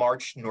sort of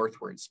marched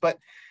northwards. But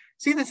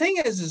see, the thing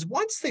is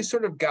once they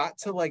sort of got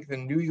to the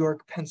New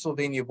York,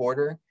 Pennsylvania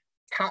border,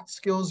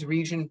 Catskills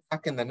region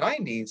back in the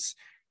 90s,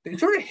 they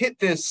sort of hit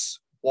this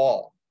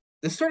wall,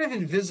 this sort of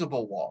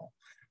invisible wall,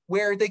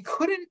 where they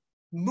couldn't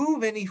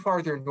move any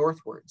farther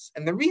northwards.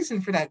 And the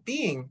reason for that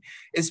being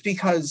is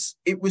because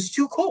it was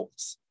too cold.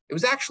 It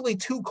was actually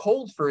too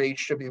cold for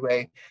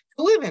HWA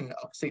to live in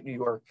upstate New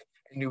York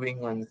and New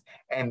England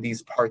and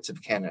these parts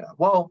of Canada.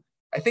 Well,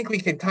 I think we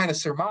can kind of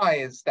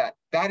surmise that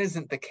that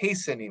isn't the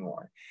case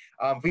anymore.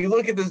 If we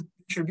look at the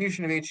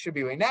distribution of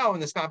HWA now,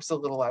 and this map's a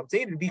little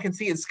outdated, we can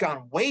see it's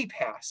gone way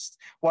past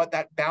what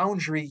that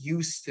boundary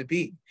used to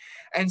be.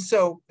 And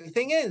so the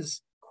thing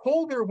is,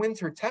 colder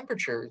winter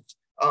temperatures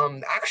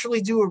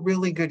actually do a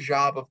really good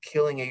job of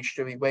killing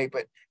HWA,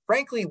 but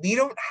frankly, we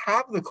don't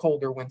have the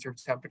colder winter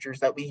temperatures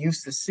that we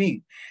used to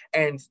see,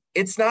 and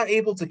it's not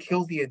able to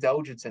kill the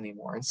adelgids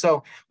anymore. And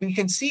so we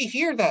can see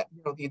here that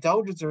the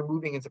adelgids are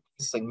moving into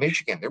places like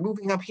Michigan. They're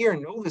moving up here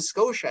in Nova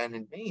Scotia and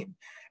in Maine.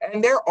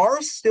 And there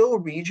are still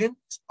regions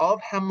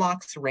of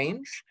hemlock's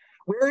range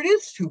where it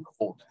is too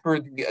cold for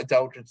the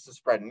adelgids to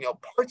spread. And,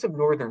 parts of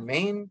northern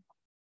Maine,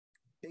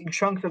 big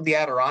chunks of the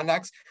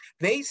Adirondacks,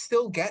 they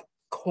still get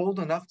cold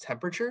enough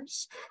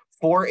temperatures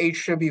for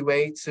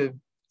HWA to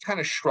kind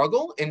of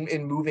struggle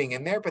in moving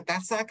in there, but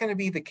that's not going to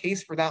be the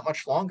case for that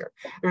much longer.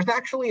 There's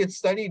actually a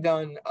study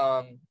done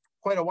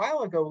quite a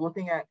while ago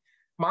looking at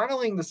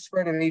modeling the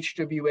spread of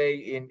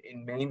HWA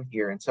in Maine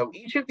here. And so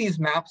each of these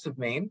maps of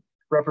Maine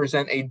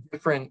represent a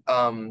different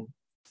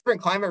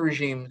climate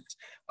regimes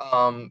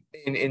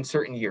in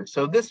certain years.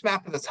 So this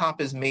map at the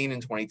top is Maine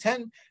in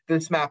 2010,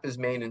 this map is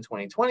Maine in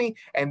 2020,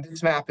 and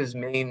this map is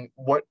Maine,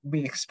 what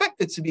we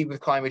expect it to be with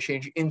climate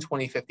change in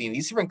 2015.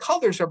 These different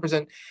colors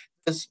represent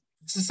this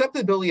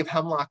susceptibility of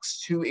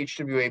hemlocks to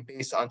HWA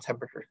based on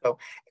temperature. So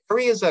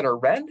areas that are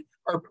red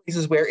are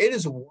places where it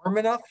is warm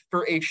enough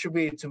for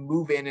HWA to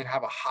move in and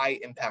have a high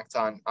impact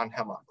on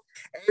hemlock.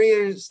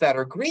 Areas that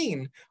are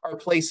green are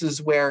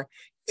places where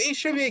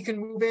HWA can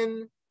move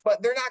in,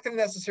 but they're not going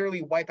to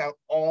necessarily wipe out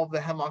all the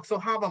hemlocks. They'll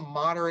have a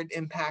moderate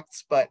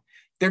impact, but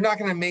they're not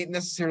going to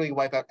necessarily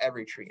wipe out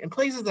every tree. And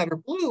places that are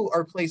blue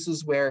are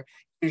places where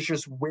it's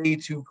just way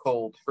too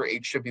cold for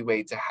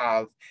HWA to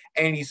have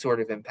any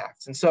sort of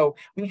impacts. And so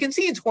we can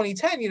see in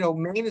 2010,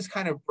 Maine is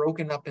kind of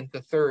broken up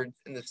into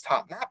thirds in this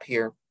top map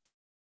here,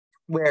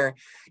 where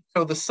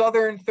the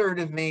southern third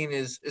of Maine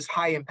is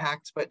high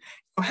impact, but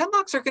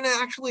hemlocks are going to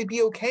actually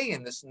be okay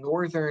in this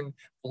northern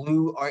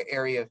blue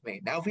area of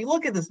Maine. Now, if we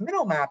look at this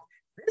middle map,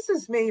 this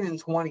is Maine in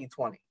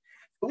 2020.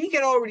 So we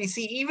can already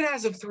see, even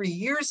as of 3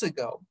 years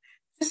ago,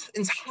 this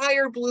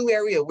entire blue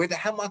area where the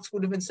hemlocks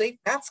would have been safe,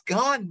 that's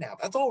gone now.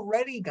 That's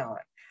already gone.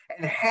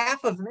 And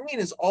half of Maine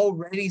is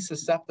already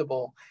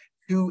susceptible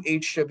to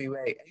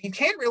HWA. You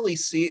can't really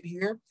see it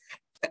here.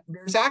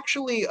 There's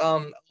actually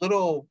a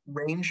little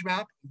range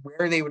map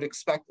where they would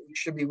expect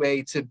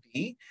HWA to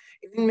be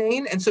in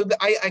Maine. And so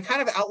I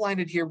kind of outlined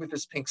it here with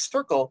this pink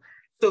circle.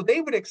 So they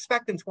would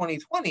expect in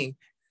 2020,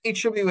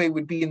 HWA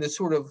would be in this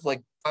sort of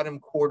like bottom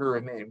quarter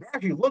of Maine.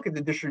 If you look at the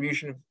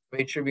distribution of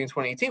HWA in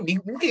 2018, we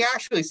can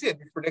actually see that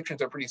these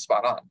predictions are pretty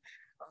spot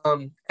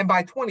on. And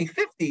by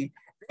 2050,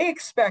 they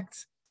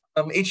expect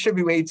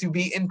HWA to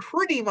be in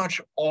pretty much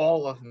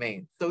all of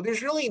Maine. So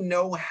there's really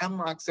no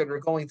hemlocks that are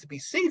going to be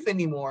safe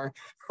anymore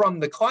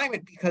from the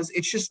climate because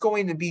it's just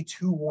going to be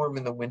too warm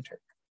in the winter.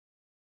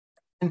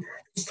 And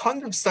there's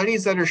tons of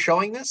studies that are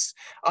showing this.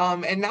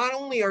 And not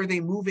only are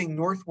they moving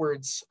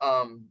northwards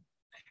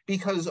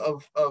because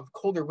of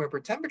colder winter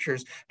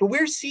temperatures, but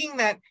we're seeing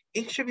that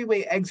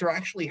HWA eggs are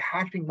actually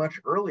hatching much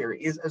earlier,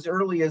 as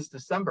early as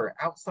December,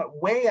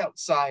 way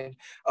outside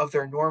of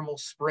their normal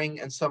spring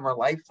and summer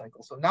life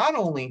cycle. So not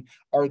only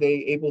are they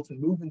able to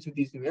move into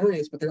these new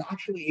areas, but they're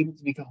actually able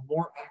to become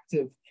more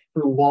active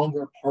for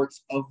longer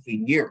parts of the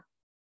year.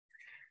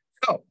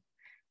 So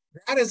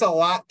that is a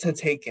lot to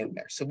take in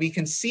there. So we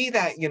can see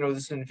that,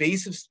 this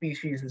invasive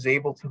species is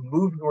able to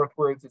move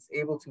northwards. It's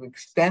able to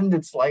extend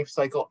its life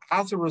cycle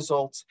as a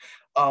result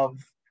of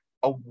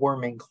a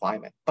warming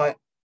climate. But,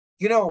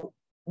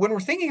 when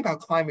we're thinking about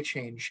climate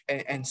change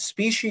and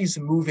species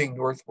moving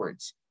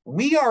northwards,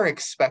 we are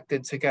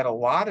expected to get a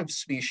lot of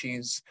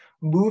species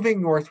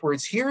moving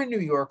northwards here in New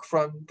York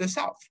from the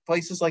south,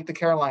 places like the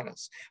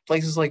Carolinas,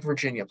 places like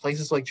Virginia,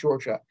 places like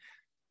Georgia.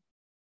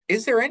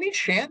 Is there any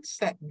chance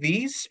that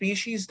these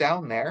species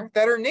down there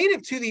that are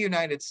native to the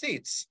United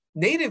States,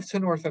 native to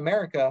North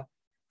America,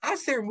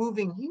 as they're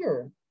moving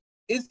here,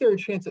 is there a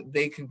chance that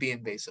they can be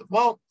invasive?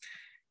 Well,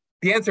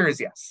 the answer is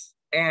yes.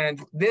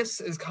 And this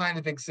is kind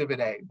of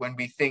exhibit A when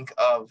we think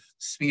of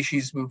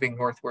species moving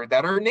northward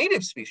that are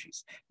native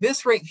species.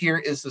 This right here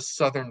is the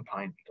southern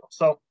pine beetle.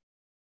 So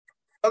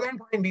southern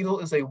pine beetle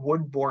is a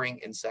wood-boring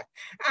insect.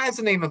 As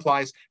the name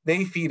implies,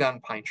 they feed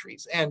on pine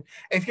trees. And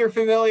if you're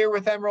familiar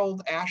with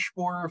emerald ash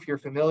borer, if you're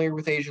familiar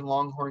with Asian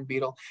longhorn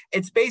beetle,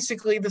 it's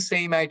basically the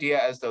same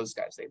idea as those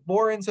guys. They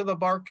bore into the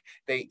bark,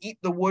 they eat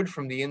the wood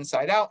from the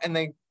inside out, and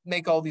they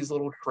make all these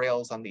little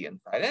trails on the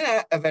inside, and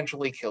that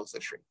eventually kills the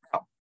tree.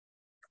 Now,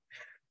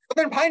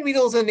 southern pine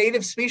beetle is a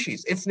native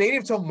species. It's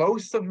native to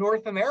most of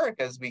North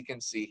America, as we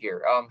can see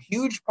here.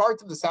 Huge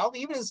parts of the South,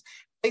 even as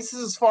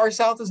places as far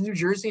south as New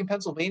Jersey and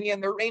Pennsylvania,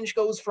 and their range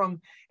goes from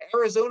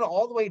Arizona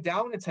all the way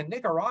down into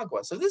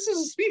Nicaragua. So this is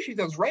a species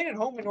that's right at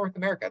home in North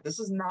America. This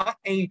is not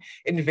an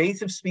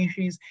invasive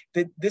species.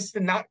 This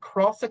did not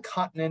cross a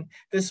continent.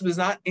 This was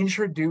not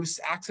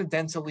introduced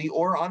accidentally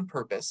or on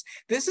purpose.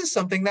 This is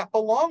something that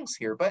belongs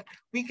here, but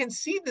we can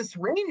see this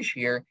range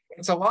here.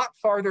 It's a lot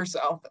farther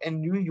south, and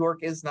New York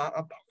is not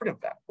a part of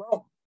that.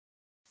 Well,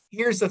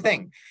 here's the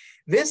thing.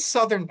 This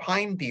southern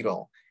pine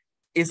beetle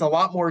is a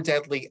lot more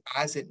deadly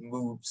as it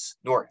moves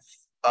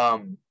north.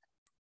 And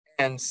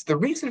the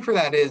reason for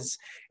that is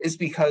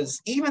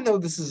because even though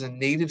this is a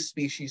native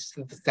species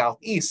to the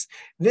southeast,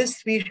 this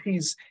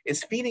species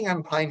is feeding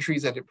on pine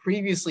trees that it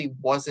previously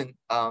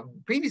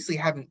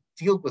haven't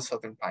dealt with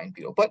southern pine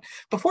beetle. But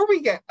before we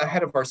get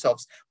ahead of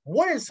ourselves,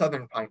 what is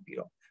southern pine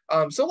beetle?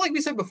 So like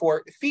we said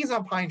before, it feeds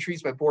on pine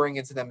trees by boring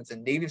into them. It's a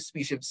native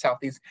species of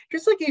Southeast.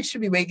 Just like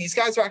HWA, these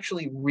guys are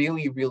actually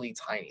really, really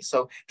tiny.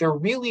 So they're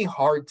really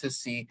hard to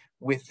see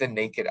with the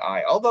naked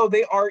eye, although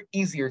they are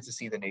easier to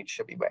see than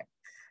HWA.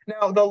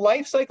 Now, the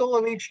life cycle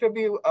of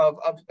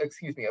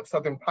of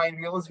southern pine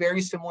beetle is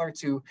very similar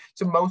to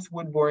most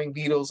wood-boring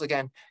beetles.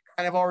 Again,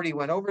 kind of already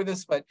went over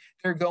this, but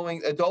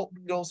adult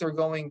beetles are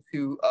going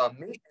to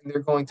mate, and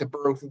they're going to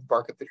burrow through the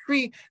bark of the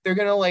tree. They're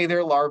going to lay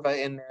their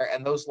larvae in there,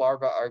 and those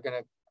larvae are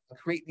going to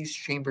create these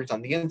chambers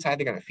on the inside.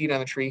 They're going to feed on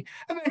the tree.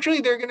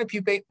 Eventually, they're going to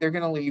pupate, they're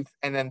going to leave,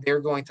 and then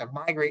they're going to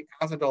migrate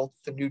as adults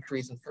to new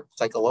trees and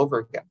cycle over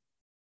again.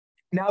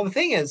 Now, the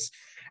thing is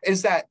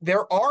that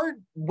there are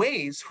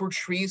ways for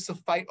trees to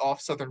fight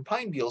off southern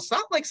pine beetles.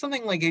 Not like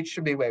something like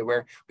HWA,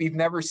 where we've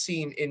never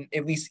seen in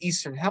at least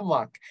eastern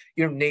hemlock,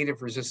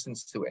 native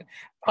resistance to it.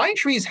 Pine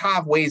trees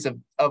have ways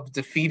of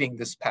defeating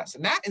this pest,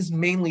 and that is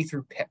mainly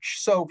through pitch.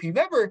 So if you've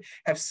ever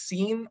have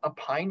seen a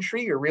pine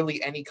tree, or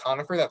really any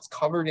conifer that's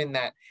covered in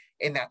that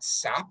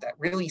sap, that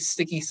really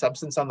sticky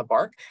substance on the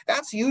bark,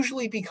 that's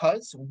usually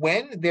because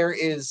when there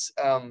is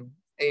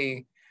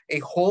a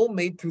hole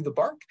made through the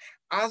bark,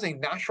 as a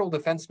natural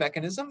defense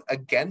mechanism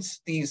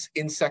against these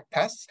insect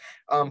pests,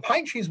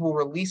 pine trees will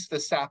release the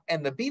sap,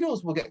 and the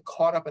beetles will get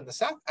caught up in the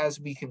sap, as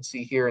we can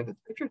see here in this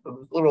picture. So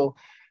this little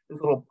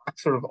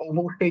sort of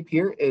oval shape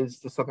here is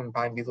the southern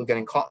pine beetle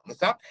getting caught in the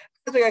sap.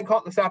 As they get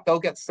caught in the sap, they'll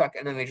get stuck,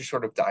 and then they just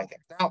sort of die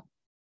there. Now,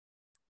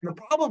 the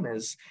problem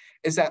is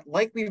that,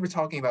 like we were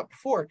talking about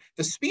before,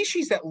 the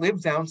species that live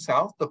down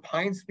south, the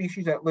pine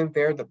species that live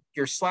there,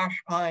 your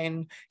slash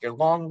pine, your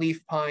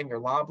longleaf pine, your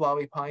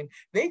loblolly pine,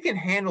 they can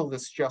handle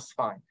this just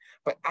fine.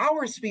 But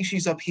our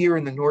species up here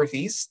in the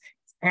Northeast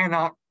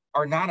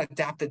are not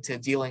adapted to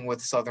dealing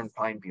with southern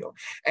pine beetle.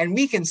 And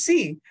we can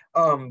see,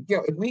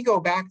 if we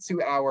go back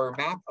to our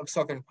map of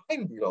southern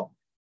pine beetle,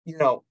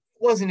 it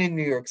wasn't in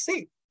New York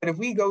State. But if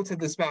we go to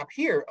this map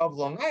here of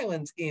Long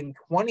Island in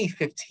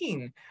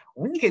 2015,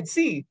 we could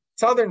see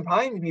southern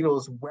pine beetle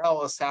is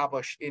well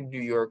established in New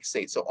York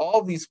State. So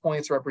all of these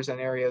points represent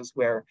areas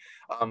where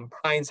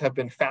pines have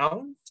been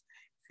found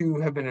to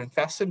have been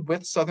infested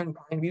with southern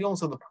pine beetle.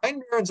 So the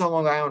pine barrens on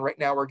Long Island right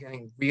now are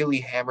getting really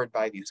hammered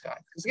by these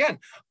guys. Because again,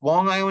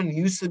 Long Island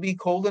used to be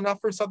cold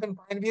enough for southern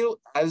pine beetle.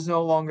 That is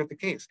no longer the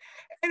case.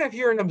 And if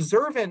you're an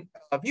observant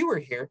viewer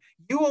here,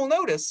 you will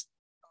notice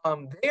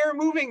they are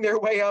moving their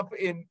way up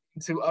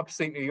into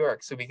upstate New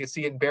York. So we can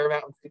see in Bear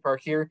Mountain State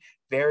Park here,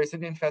 there is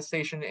an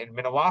infestation. In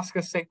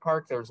Minnewaska State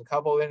Park, there's a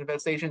couple of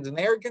infestations, and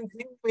they are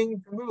continuing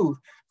to move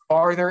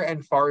farther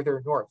and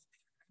farther north.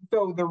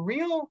 So the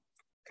real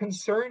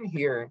concern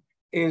here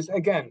is,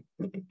 again,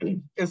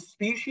 a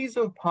species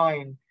of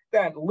pine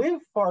that live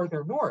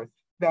farther north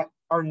that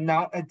are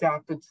not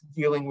adapted to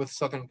dealing with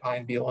southern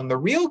pine beetle. And the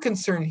real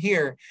concern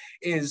here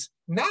is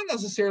not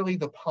necessarily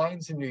the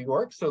pines in New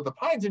York. So the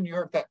pines in New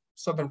York that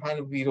southern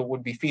pine beetle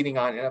would be feeding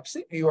on in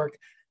upstate New York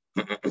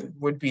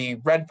would be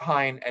red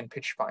pine and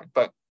pitch pine.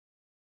 But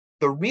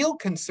the real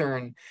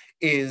concern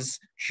is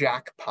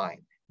jack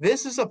pine.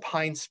 This is a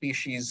pine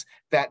species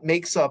that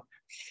makes up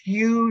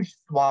huge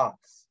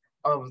swaths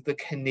of the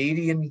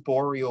Canadian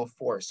boreal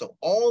forest. So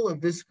all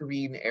of this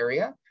green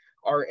area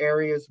are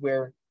areas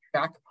where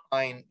jack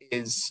pine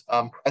is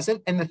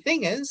present. And the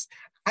thing is,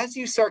 as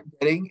you start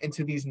getting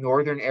into these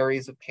northern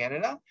areas of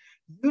Canada,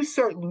 you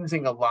start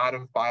losing a lot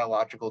of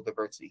biological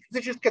diversity because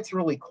it just gets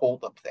really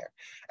cold up there.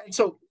 And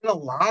so in a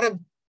lot of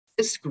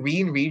this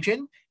green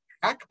region,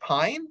 jack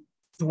pine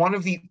is one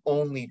of the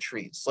only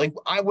trees. So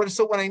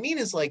what I mean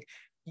is, like,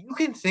 you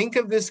can think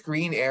of this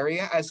green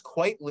area as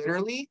quite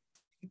literally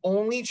the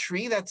only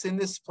tree that's in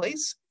this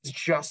place is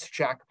just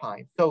jack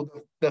pine. So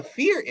the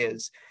fear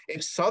is,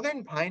 if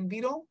southern pine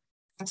beetle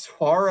gets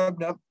far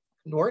up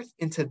north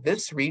into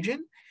this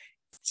region,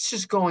 it's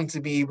just going to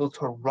be able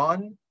to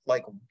run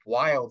like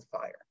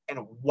wildfire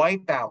and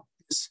wipe out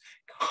this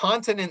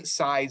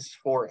continent-sized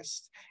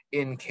forest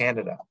in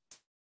Canada.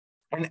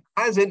 And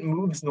as it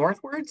moves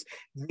northwards,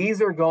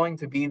 these are going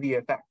to be the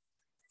effects.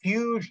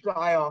 Huge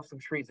die-offs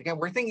of trees. Again,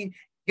 we're thinking,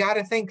 you got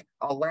to think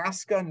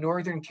Alaska,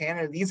 northern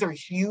Canada, these are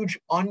huge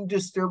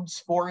undisturbed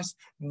forests.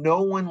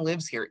 No one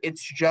lives here.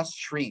 It's just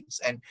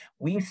trees. And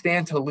we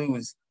stand to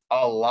lose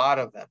a lot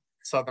of them.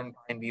 Southern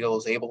pine beetle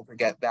is able to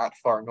get that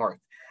far north.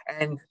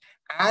 And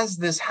as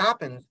this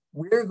happens,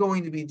 we're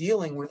going to be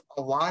dealing with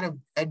a lot of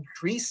dead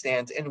tree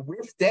stands. And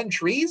with dead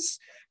trees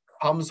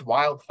comes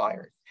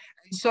wildfires.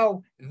 And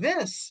so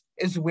this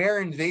is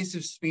where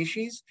invasive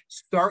species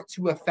start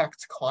to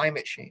affect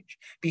climate change.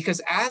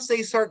 Because as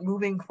they start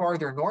moving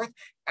farther north,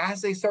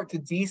 as they start to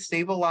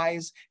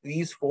destabilize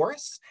these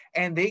forests,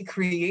 and they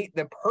create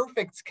the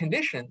perfect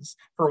conditions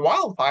for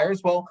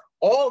wildfires, well,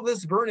 all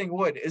this burning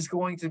wood is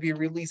going to be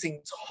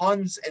releasing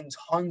tons and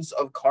tons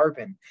of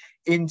carbon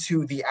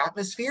into the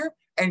atmosphere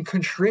and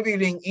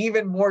contributing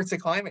even more to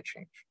climate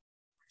change.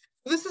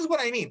 This is what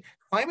I mean.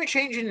 Climate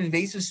change and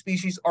invasive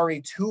species are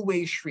a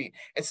two-way street.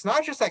 It's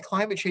not just that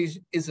climate change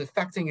is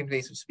affecting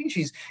invasive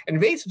species.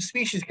 Invasive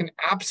species can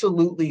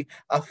absolutely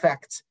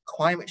affect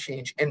climate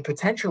change and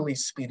potentially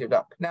speed it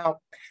up.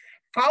 Now,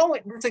 how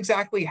this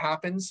exactly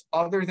happens,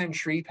 other than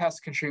tree pests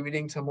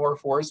contributing to more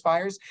forest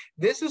fires,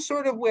 this is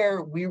sort of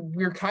where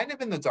we're kind of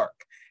in the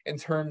dark in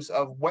terms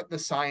of what the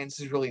science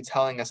is really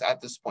telling us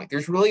at this point.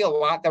 There's really a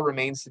lot that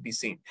remains to be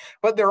seen.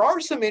 But there are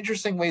some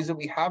interesting ways that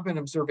we have been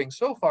observing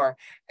so far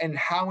and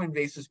how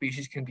invasive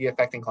species can be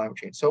affecting climate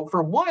change. So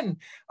for one,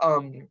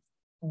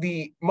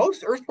 the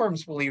most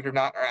earthworms, believe it or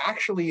not, are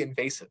actually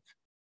invasive.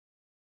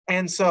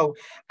 And so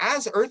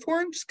as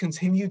earthworms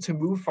continue to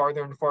move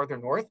farther and farther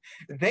north,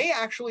 they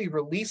actually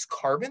release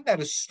carbon that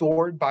is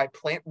stored by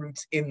plant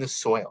roots in the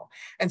soil.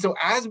 And so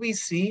as we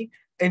see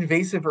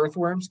invasive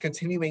earthworms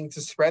continuing to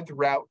spread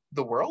throughout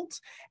the world,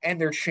 and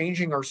they're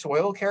changing our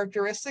soil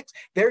characteristics,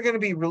 they're going to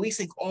be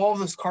releasing all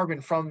this carbon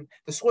from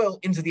the soil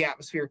into the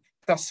atmosphere,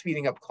 thus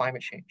speeding up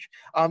climate change.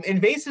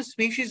 Invasive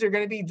species are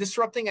going to be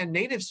disrupting a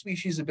native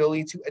species'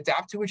 ability to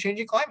adapt to a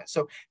changing climate.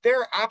 So there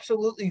are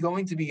absolutely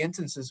going to be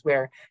instances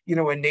where, you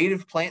know, a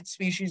native plant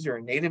species or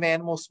a native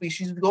animal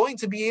species is going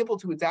to be able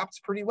to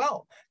adapt pretty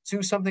well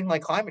to something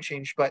like climate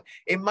change, but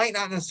it might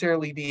not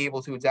necessarily be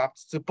able to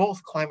adapt to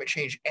both climate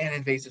change and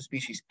invasive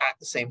species at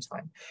the same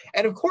time.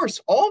 And of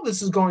course, all of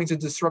this is going to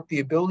disrupt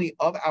the ability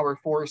of our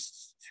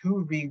forests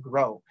to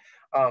regrow.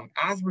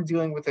 As we're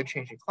dealing with a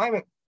changing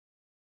climate,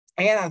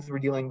 and as we're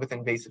dealing with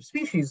invasive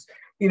species,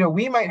 you know,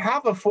 we might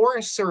have a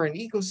forest or an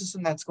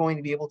ecosystem that's going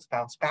to be able to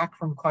bounce back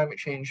from climate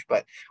change,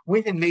 but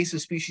with invasive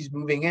species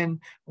moving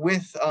in,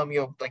 with, you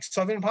know, like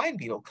southern pine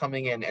beetle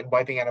coming in and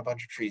wiping out a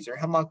bunch of trees, or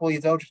hemlock woolly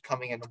adelgid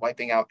coming in and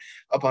wiping out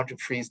a bunch of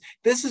trees,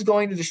 this is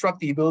going to disrupt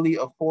the ability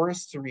of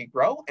forests to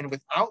regrow. And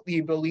without the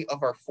ability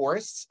of our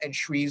forests and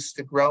trees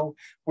to grow,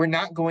 we're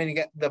not going to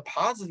get the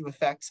positive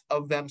effects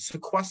of them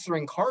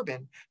sequestering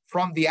carbon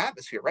from the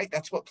atmosphere, right?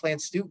 That's what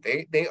plants do.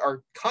 They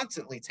are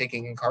constantly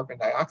taking in carbon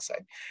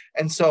dioxide.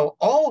 And so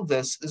all of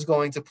this is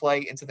going to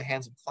play into the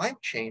hands of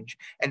climate change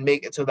and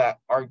make it so that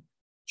our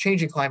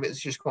changing climate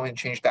is just going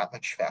to change that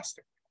much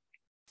faster.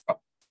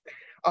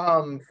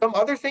 Some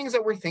other things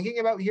that we're thinking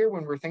about here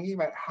when we're thinking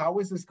about how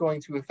is this going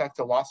to affect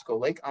Owasco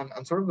Lake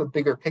on sort of a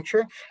bigger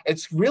picture,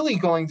 it's really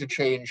going to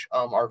change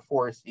our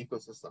forest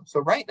ecosystem. So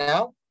right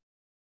now,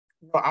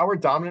 our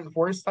dominant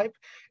forest type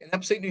in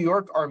upstate New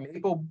York are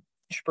maple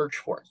birch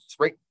forests,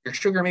 right? Your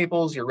sugar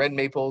maples, your red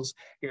maples,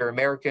 your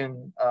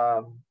American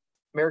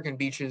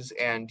beeches,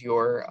 and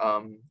your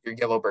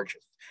yellow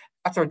birches.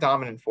 That's our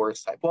dominant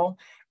forest type. Well,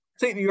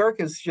 upstate New York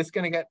is just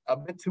going to get a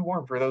bit too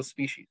warm for those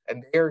species,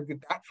 and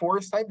that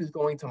forest type is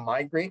going to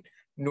migrate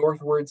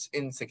northwards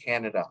into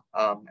Canada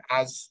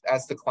as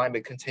the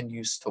climate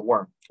continues to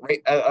warm. Right,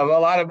 a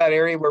lot of that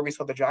area where we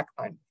saw the jack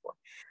pine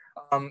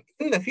before.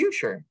 In the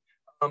future,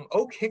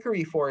 oak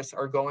hickory forests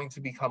are going to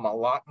become a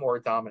lot more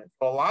dominant.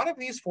 So a lot of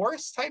these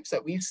forest types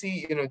that we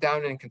see, you know,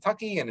 down in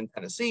Kentucky and in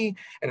Tennessee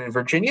and in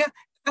Virginia,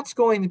 that's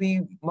going to be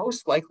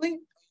most likely,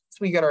 as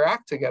we get our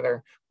act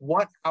together,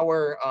 what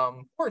our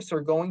forests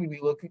are going to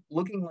be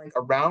looking like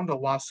around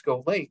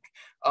Owasco Lake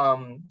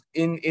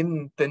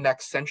in the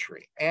next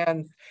century.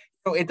 And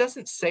so it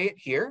doesn't say it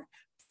here.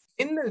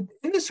 In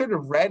the sort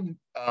of red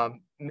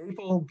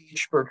maple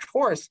beech birch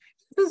forest,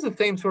 this is the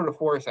same sort of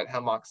forest that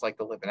hemlocks like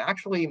to live in.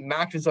 Actually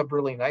matches up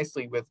really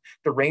nicely with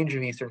the range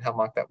of eastern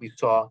hemlock that we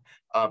saw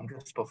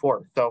just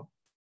before. So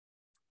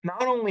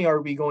not only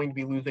are we going to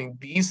be losing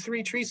these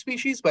three tree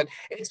species, but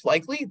it's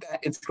likely that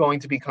it's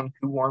going to become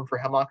too warm for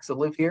hemlocks to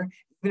live here,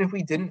 even if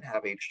we didn't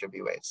have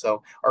HWA.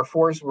 So our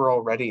forests were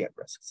already at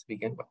risk to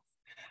begin with.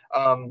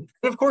 And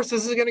of course,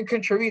 this is going to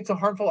contribute to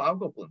harmful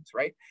algal blooms,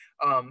 right?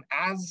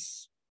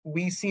 As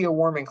we see a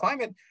warming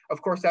climate,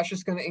 of course, that's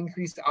just going to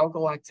increase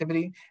algal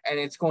activity, and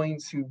it's going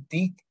to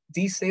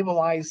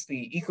destabilize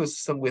the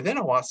ecosystem within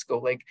Owasco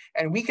Lake,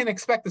 and we can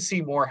expect to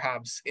see more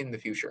HABs in the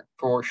future,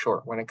 for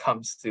sure, when it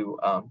comes to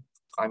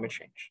climate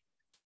change.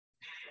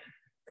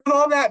 With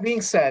all that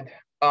being said,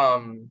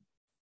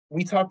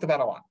 we talked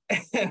about a lot.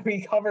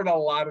 We covered a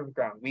lot of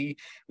ground. We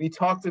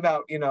talked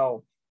about, you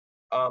know,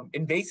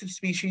 invasive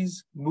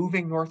species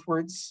moving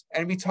northwards,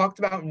 and we talked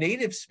about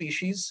native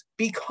species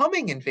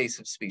becoming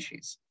invasive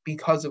species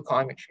because of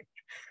climate change.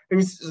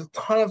 There's a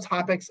ton of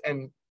topics,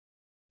 and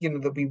you know,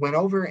 that we went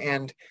over,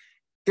 and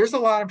there's a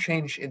lot of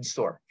change in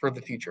store for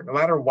the future, no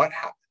matter what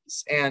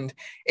happens. And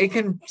it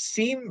can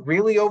seem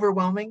really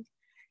overwhelming,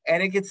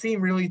 and it can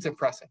seem really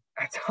depressing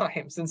at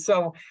times. And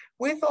so,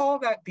 with all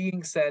that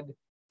being said,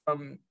 I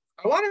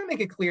want to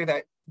make it clear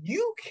that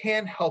you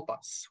can help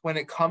us when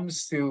it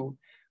comes to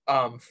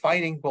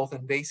fighting both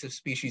invasive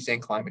species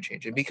and climate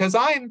change. And because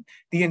I'm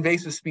the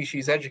invasive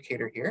species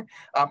educator here,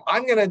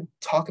 I'm going to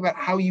talk about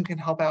how you can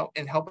help out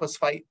and help us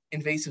fight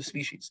invasive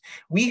species.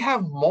 We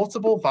have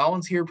multiple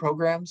volunteer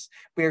programs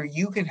where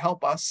you can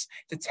help us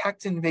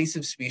detect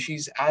invasive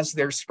species as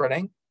they're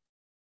spreading,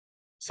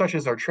 such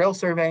as our trail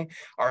survey,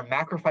 our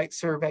macrophyte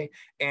survey,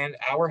 and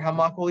our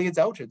hemlock woolly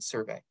adelgid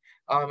survey.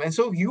 And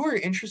so if you are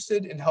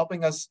interested in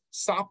helping us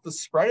stop the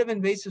spread of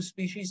invasive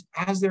species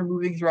as they're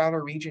moving throughout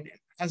our region,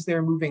 as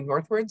they're moving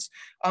northwards,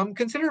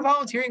 consider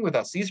volunteering with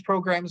us. These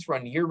programs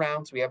run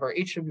year-round. So we have our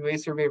HWA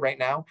survey right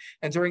now,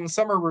 and during the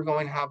summer, we're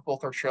going to have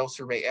both our trail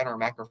survey and our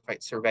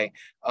macrophyte survey,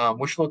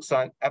 which looks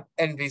at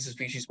invasive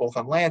species both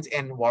on land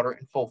and in water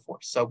in full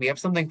force. So we have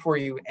something for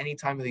you any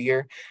time of the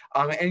year.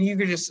 And you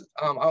can just,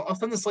 I'll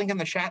send this link in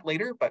the chat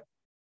later, but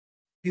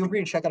feel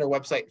free to check out our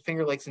website,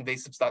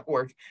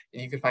 fingerlakesinvasives.org,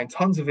 and you can find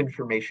tons of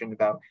information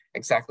about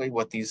exactly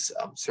what these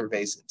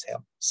surveys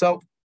entail. So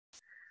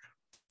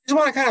I just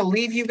want to kind of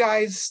leave you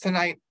guys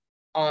tonight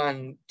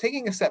on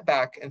taking a step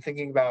back and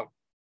thinking about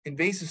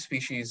invasive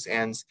species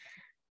and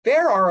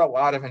there are a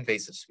lot of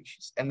invasive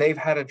species, and they've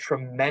had a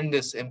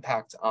tremendous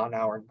impact on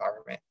our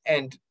environment.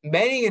 And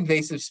many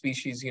invasive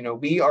species,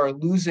 we are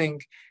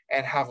losing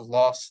and have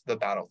lost the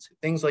battle to.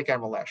 Things like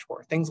emerald ash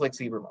borer, things like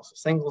zebra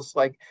mussels, things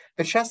like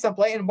the chestnut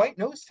blight and white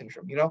nose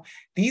syndrome.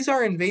 These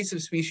are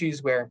invasive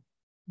species where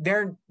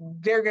they're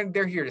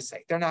here to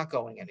stay. They're not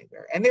going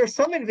anywhere. And there's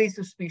some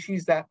invasive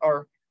species that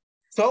are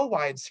so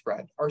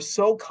widespread, are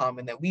so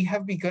common, that we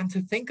have begun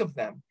to think of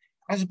them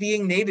as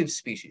being native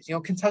species.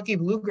 Kentucky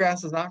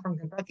bluegrass is not from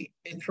Kentucky,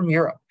 it's from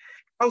Europe.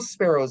 House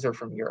sparrows are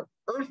from Europe.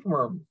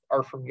 Earthworms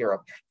are from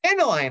Europe.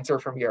 Dandelions are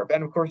from Europe.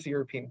 And of course, the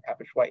European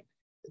cabbage white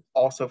is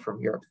also from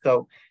Europe.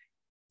 So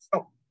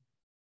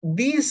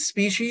these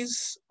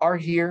species are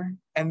here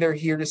and they're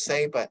here to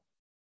stay, but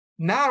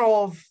not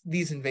all of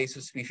these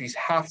invasive species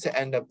have to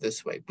end up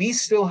this way. We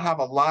still have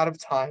a lot of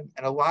time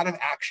and a lot of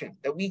action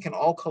that we can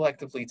all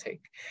collectively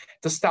take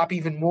to stop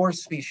even more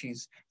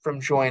species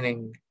from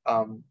joining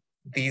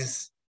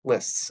these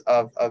lists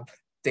of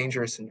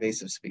dangerous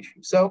invasive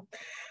species. So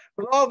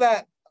with all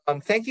that,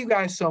 thank you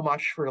guys so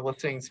much for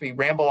listening to me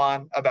ramble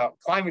on about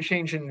climate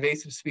change and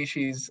invasive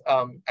species.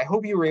 I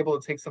hope you were able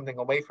to take something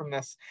away from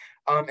this.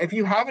 If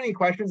you have any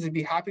questions, I'd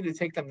be happy to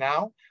take them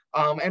now.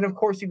 And of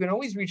course, you can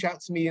always reach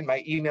out to me in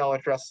my email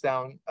address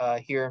down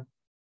here.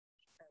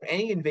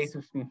 Any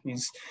invasive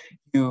species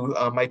you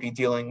might be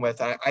dealing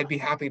with, I'd be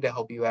happy to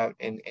help you out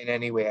in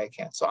any way I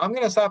can. So I'm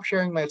going to stop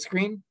sharing my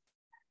screen.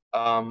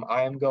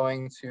 I am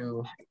going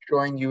to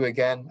join you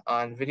again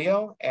on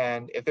video.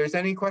 And if there's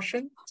any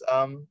questions,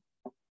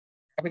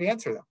 happy to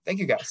answer them. Thank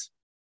you, guys.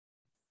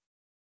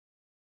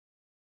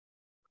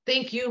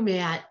 Thank you,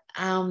 Matt.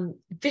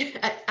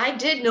 I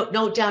did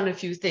note down a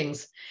few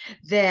things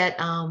that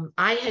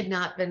I had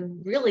not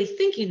been really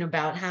thinking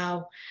about,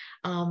 how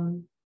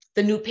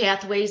the new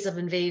pathways of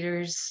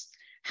invaders,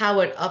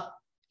 how it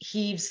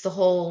upheaves the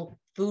whole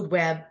food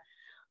web,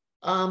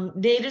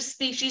 native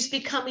species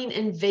becoming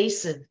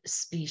invasive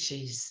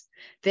species.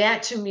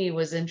 That to me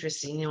was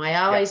interesting. I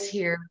always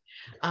hear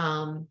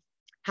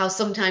how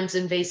sometimes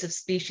invasive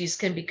species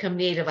can become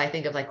native. I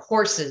think of like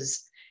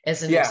horses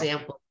as an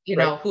example,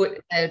 who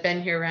had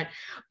been here around.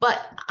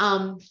 But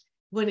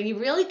when you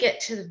really get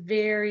to the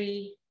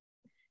very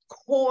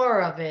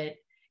core of it,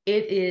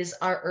 it is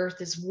our Earth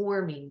is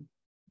warming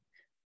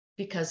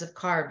because of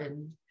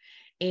carbon.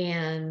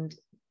 And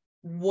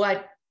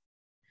what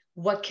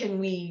can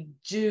we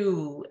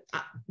do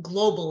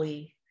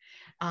globally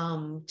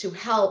to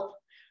help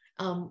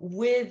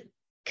with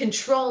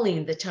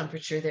controlling the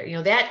temperature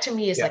there? That to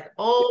me is like,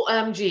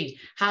 OMG,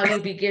 how do you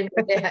begin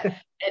with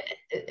that?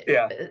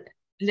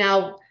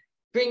 Now,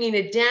 bringing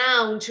it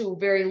down to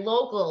very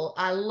local,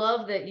 I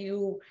love that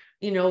you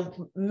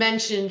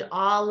mentioned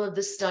all of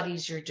the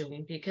studies you're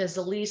doing, because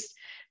at least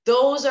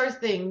those are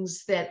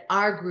things that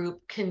our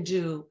group can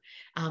do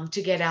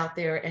to get out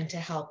there and to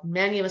help.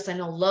 Many of us, I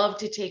know, love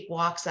to take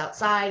walks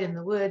outside in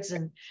the woods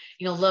and,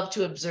 love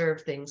to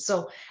observe things.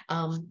 So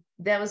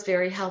that was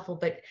very helpful.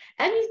 But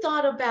any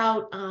thought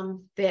about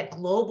that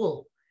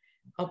global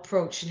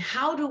approach, and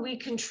how do we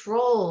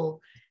control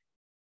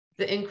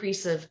the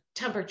increase of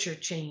temperature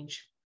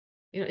change?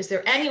 Is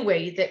there any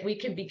way that we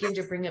can begin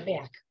to bring it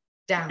back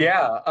down?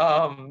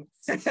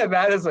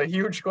 That is a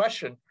huge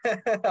question.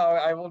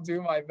 I will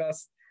do my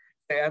best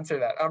to answer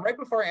that. Right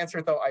before I answer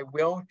it, though, I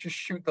will just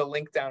shoot the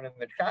link down in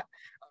the chat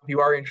if you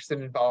are interested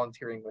in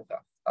volunteering with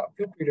us.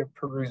 Feel free to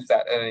peruse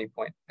that at any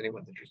point if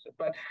anyone's interested.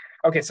 But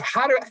okay, so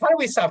how do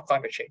we stop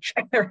climate change?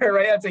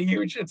 Right,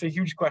 it's a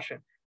huge question.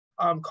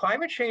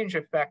 Climate change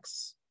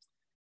affects,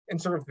 in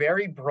sort of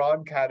very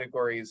broad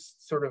categories,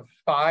 sort of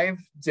 5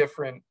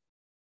 different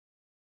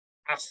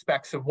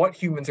aspects of what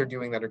humans are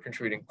doing that are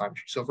contributing to climate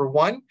change. So for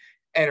one,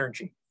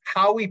 energy,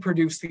 how we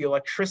produce the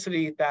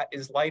electricity that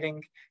is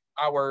lighting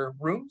our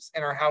rooms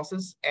and our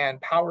houses and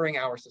powering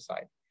our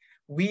society.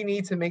 We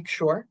need to make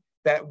sure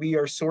that we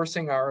are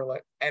sourcing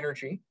our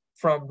energy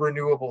from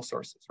renewable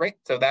sources, right?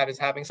 So that is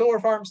having solar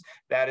farms,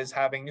 that is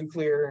having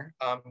nuclear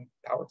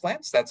power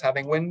plants, that's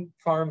having wind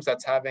farms,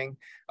 that's having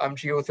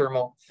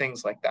geothermal,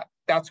 things like that.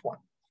 That's one.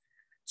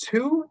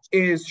 2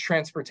 is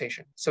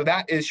transportation. So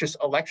that is just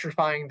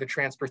electrifying the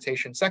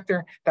transportation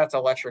sector. That's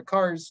electric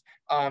cars.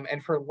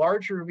 And for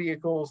larger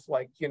vehicles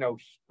like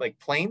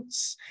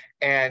planes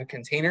and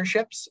container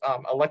ships,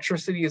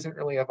 electricity isn't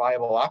really a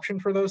viable option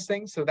for those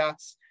things. So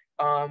that's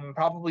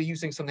probably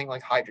using something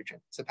like hydrogen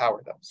to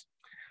power those.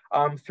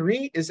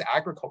 3 is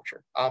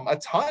agriculture. A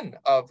ton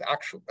of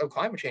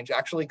climate change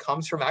actually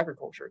comes from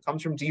agriculture. It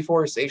comes from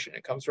deforestation.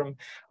 It comes from,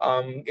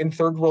 in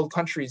third world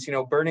countries,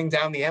 burning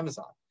down the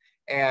Amazon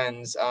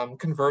and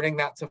converting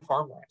that to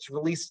farmlands,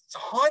 release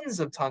tons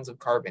of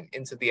carbon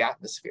into the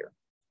atmosphere.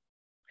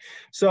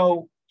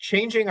 So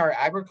changing our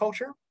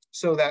agriculture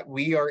so that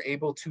we are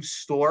able to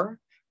store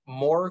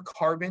more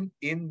carbon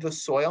in the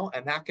soil,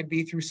 and that could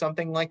be through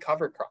something like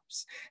cover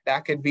crops.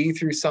 That could be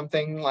through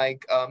something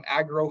like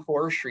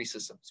agroforestry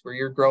systems, where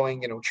you're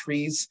growing,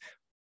 trees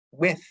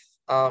with,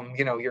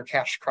 your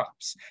cash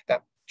crops.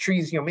 That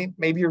trees,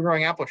 maybe you're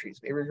growing apple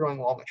trees, maybe you're growing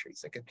walnut trees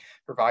that could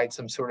provide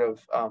some sort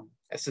of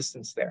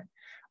assistance there.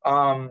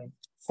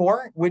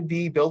 Four would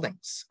be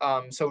buildings.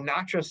 So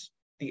not just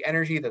the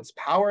energy that's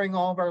powering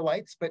all of our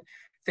lights, but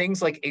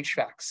things like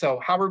HVAC. So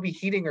how are we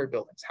heating our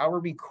buildings? How are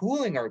we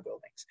cooling our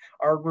buildings?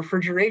 Our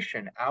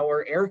refrigeration,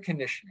 our air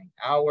conditioning,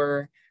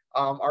 our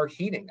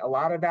heating. A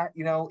lot of that,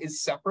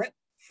 is separate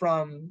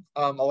from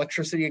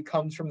electricity. It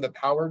comes from the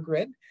power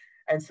grid.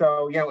 And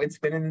so, it's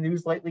been in the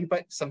news lately,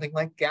 but something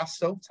like gas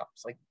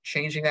stovetops, like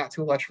changing that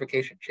to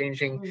electrification,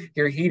 changing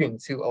your heating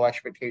to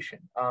electrification,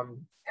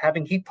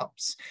 having heat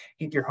pumps,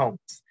 heat your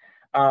homes.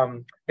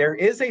 There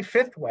is a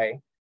fifth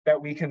way that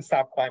we can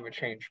stop climate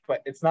change,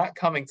 but it's not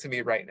coming to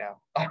me right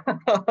now.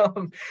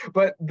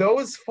 But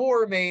those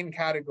four main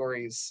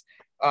categories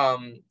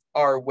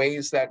are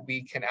ways that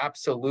we can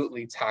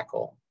absolutely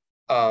tackle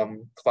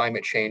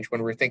climate change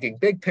when we're thinking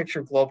big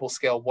picture, global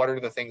scale. What are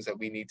the things that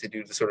we need to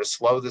do to sort of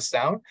slow this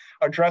down?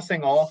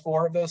 Addressing all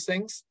four of those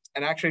things.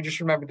 And actually, just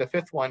remember the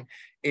fifth one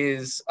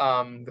is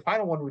the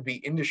final one would be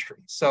industry.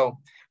 So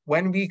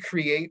when we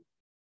create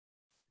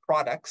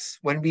products,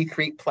 when we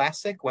create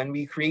plastic, when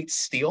we create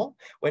steel,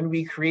 when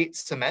we create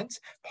cement,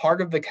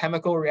 part of the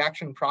chemical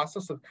reaction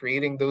process of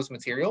creating those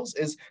materials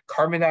is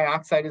carbon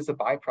dioxide is a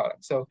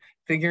byproduct. So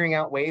figuring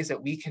out ways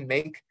that we can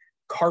make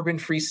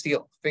carbon-free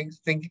steel,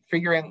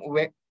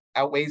 figuring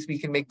out ways we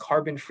can make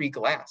carbon-free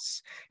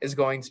glass is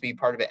going to be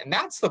part of it. And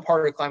that's the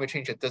part of climate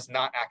change that does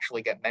not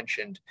actually get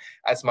mentioned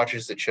as much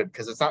as it should,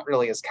 because it's not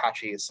really as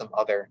catchy as some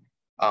other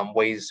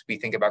ways we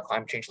think about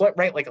climate change,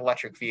 right? Like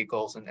electric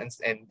vehicles and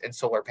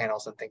solar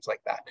panels and things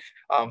like that.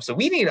 So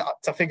we need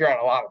to figure out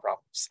a lot of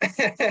problems.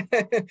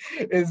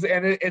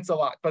 It's a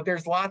lot, but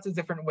there's lots of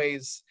different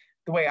ways.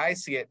 The way I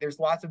see it, there's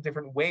lots of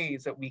different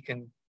ways that we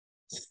can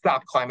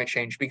stop climate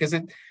change, because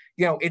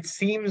it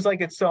seems like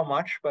it's so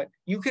much, but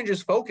you can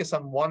just focus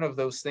on one of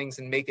those things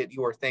and make it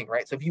your thing,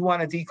 right? So if you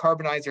want to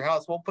decarbonize your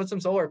house, well, put some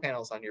solar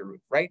panels on your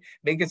roof, right?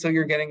 Make it so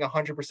you're getting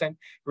 100%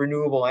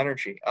 renewable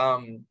energy.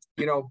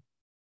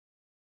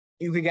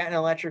 You could get an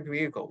electric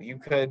vehicle. You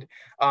could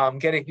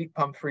get a heat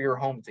pump for your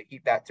home to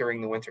heat that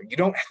during the winter. You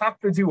don't have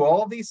to do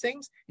all of these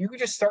things. You could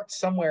just start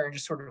somewhere and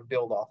just sort of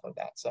build off of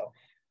that. So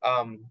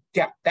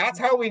yeah, that's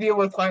how we deal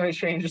with climate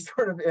change, just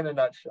sort of in a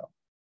nutshell.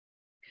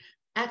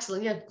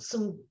 Excellent. Yeah,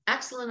 some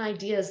excellent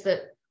ideas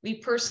that we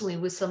personally,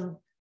 with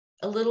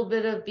a little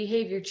bit of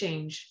behavior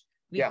change,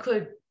 we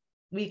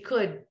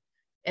could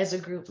as a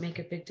group make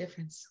a big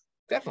difference.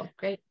 Definitely.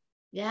 Great.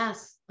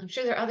 Yes. I'm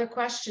sure there are other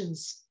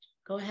questions.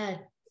 Go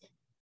ahead.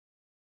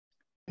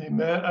 Hey,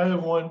 Matt, I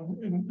have one,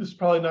 and this is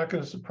probably not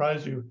going to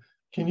surprise you.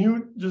 Can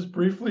you just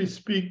briefly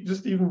speak,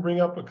 just even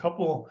bring up a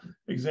couple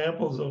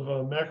examples of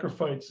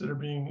macrophytes that are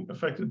being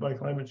affected by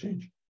climate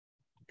change?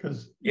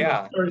 Because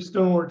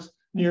stonewort's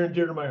near and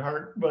dear to my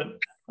heart, but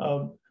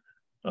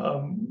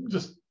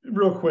just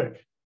real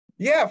quick.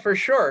 Yeah, for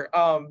sure.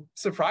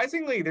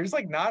 Surprisingly, there's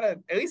like not at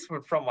least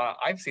from what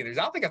I've seen, there's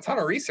not like a ton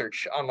of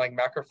research on like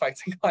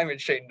macrophytes and climate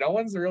change. No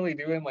one's really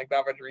doing like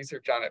that much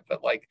research on it,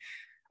 but like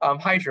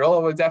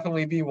hydrilla would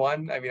definitely be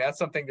one. I mean, that's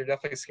something they're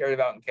definitely scared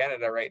about in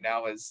Canada right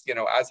now is,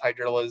 as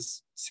hydrilla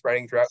is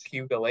spreading throughout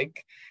Cayuga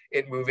Lake,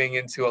 it moving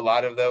into a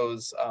lot of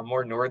those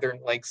more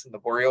northern lakes in the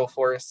boreal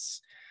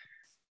forests.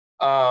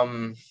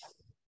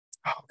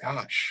 Oh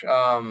gosh,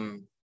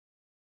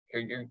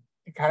 you're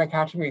kind of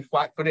catching me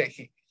flat-footed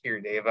here,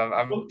 Dave.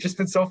 I'm just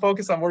been so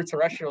focused on more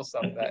terrestrial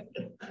stuff that.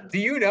 Do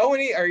you know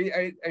any?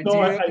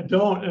 No, I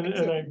don't,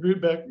 and I agree.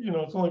 Back,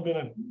 it's only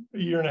been a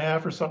year and a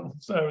half or something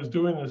since I was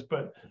doing this,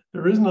 but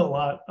there isn't a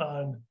lot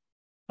on.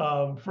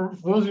 For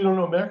those who don't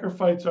know,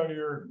 macrophytes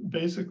are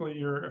basically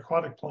your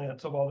aquatic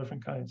plants of all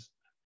different kinds,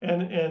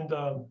 and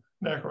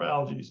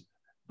macroalgae.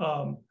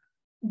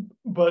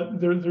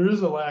 But there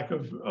is a lack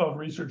of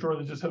research, or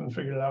they just haven't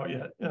figured it out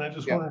yet. And I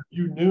just wonder if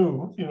you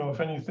knew, if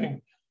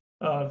anything,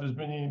 if there's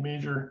been any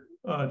major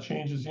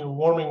changes,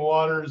 warming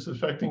waters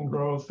affecting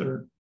growth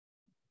or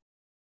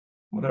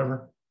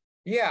whatever.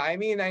 Yeah, I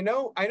mean, I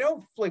know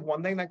like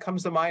one thing that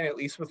comes to mind, at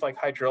least with like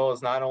hydrilla,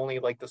 is not only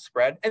like the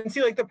spread. And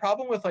see, like the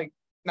problem with like,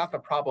 not the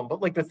problem,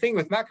 but like the thing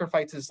with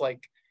macrophytes is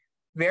like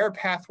their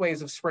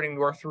pathways of spreading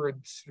north through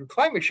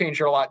climate change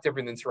are a lot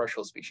different than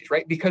terrestrial species,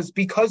 right? Because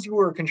you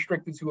are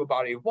constricted to a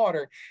body of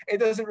water, it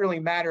doesn't really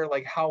matter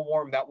like how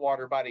warm that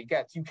water body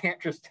gets. You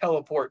can't just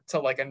teleport to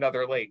like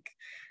another lake,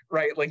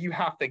 right? Like you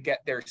have to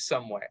get there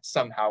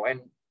somehow.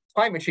 And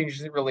climate change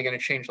isn't really going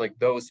to change like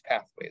those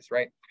pathways,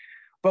 right?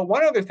 But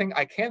one other thing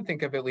I can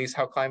think of, at least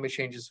how climate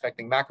change is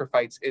affecting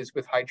macrophytes, is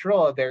with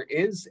hydrilla, there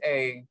is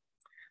a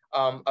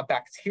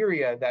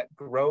bacteria that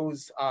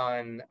grows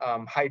on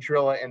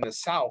hydrilla in the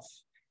south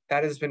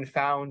that has been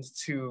found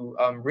to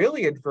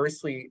really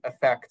adversely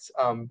affect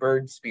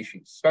bird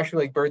species,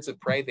 especially like birds of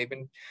prey. They've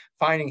been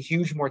finding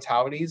huge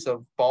mortalities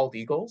of bald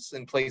eagles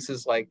in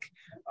places like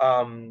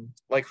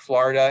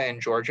Florida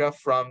and Georgia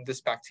from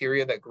this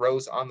bacteria that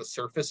grows on the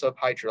surface of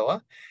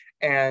hydrilla.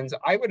 And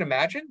I would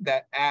imagine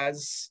that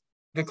as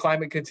the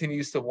climate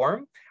continues to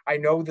warm, I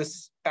know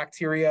this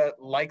bacteria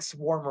likes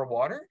warmer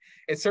water.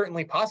 It's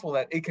certainly possible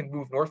that it can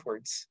move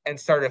northwards and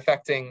start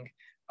affecting,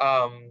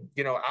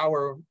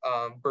 our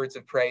birds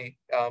of prey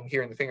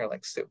here in the Finger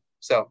Lakes too.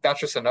 So that's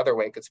just another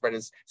way it could spread,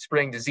 is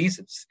spreading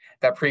diseases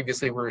that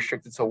previously were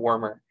restricted to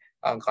warmer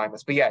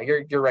climates. But yeah,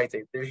 you're right,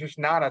 Dave. There's just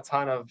not a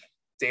ton of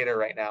data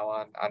right now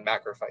on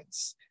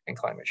macrophytes and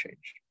climate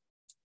change.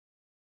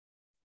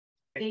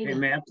 Hey,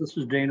 Matt, this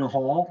is Dana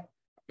Hall.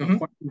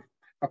 Mm-hmm.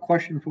 A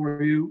question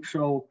for you.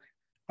 So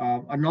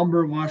a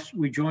number of us,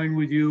 we join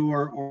with you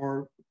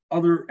or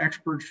other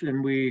experts,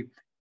 and we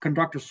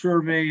conduct a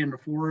survey in the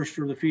forest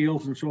or the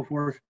fields and so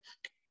forth.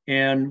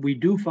 And we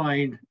do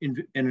find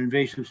an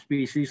invasive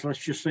species, let's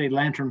just say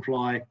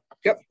lanternfly,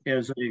 yep,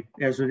 as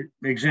an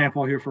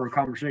example here for a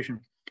conversation.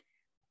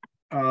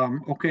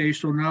 Okay,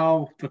 so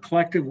now the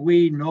collective,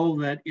 we know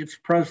that it's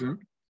present,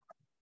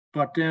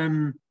 but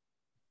then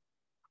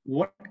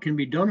what can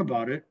be done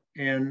about it,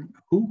 and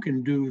who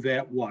can do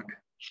that what?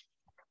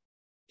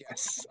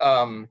 Yes,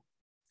 I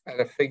had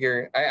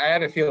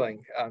a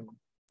feeling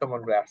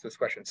someone would ask this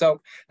question.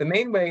 So the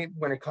main way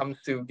when it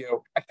comes to,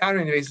 I found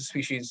an invasive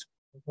species,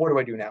 what do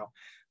I do now?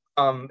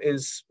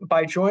 Is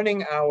by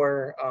joining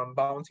our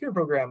volunteer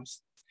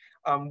programs,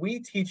 we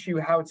teach you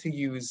how to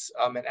use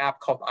an app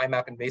called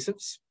IMAP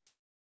Invasives.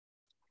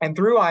 And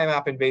through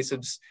IMAP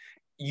Invasives,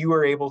 you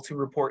are able to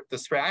report the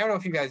spread. I don't know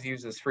if you guys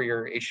use this for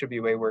your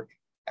HWA work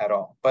at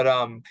all, but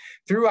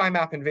through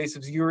IMAP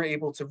Invasives, you are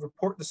able to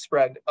report the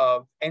spread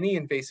of any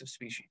invasive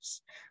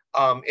species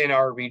in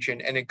our region.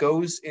 And it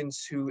goes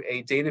into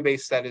a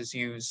database that is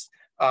used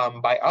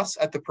by us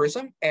at the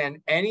PRISM and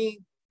any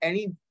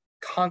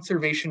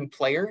conservation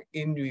player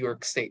in New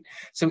York State.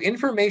 So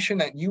information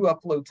that you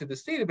upload to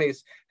this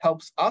database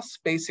helps us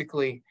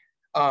basically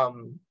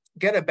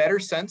get a better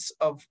sense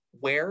of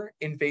where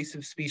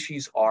invasive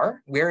species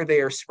are, where they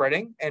are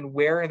spreading, and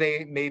where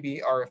they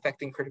maybe are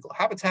affecting critical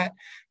habitat,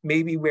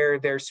 maybe where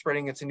they're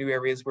spreading into new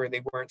areas where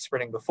they weren't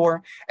spreading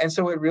before. And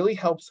so it really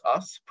helps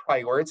us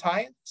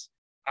prioritize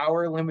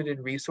our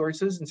limited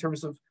resources in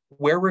terms of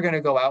where we're going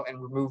to go out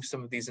and remove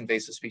some of these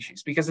invasive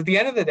species. Because at the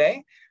end of the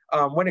day,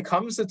 when it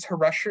comes to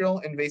terrestrial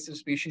invasive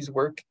species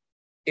work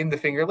in the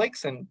Finger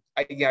Lakes, and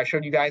I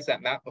showed you guys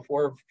that map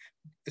before of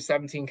the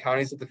 17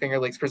 counties that the Finger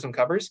Lakes PRISM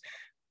covers,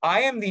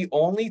 I am the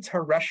only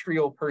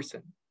terrestrial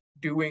person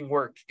doing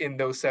work in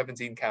those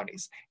 17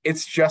 counties.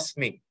 It's just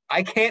me.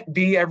 I can't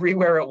be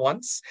everywhere at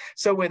once.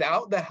 So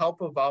without the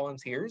help of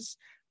volunteers,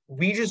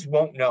 we just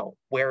won't know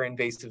where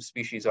invasive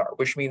species are,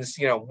 which means,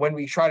 when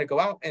we try to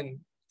go out and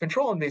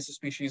control invasive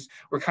species,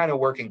 we're kind of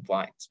working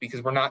blinds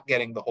because we're not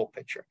getting the whole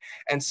picture.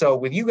 And so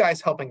with you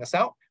guys helping us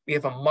out, we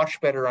have a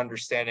much better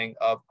understanding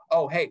of,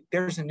 oh, hey,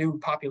 there's a new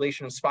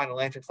population of spiny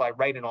lanternfly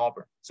right in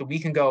Auburn. So we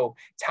can go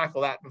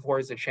tackle that before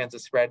there's a chance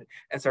of spread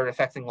and start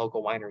affecting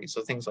local wineries.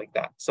 So things like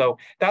that. So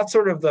that's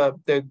sort of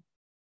the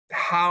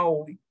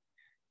how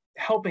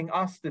helping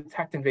us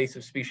detect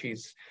invasive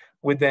species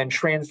would then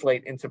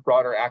translate into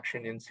broader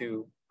action,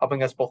 into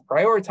helping us both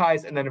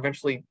prioritize and then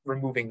eventually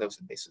removing those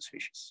invasive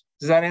species.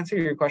 Does that answer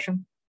your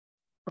question?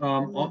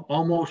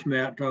 Almost,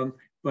 Matt,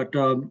 but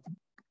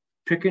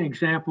pick an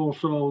example.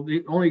 So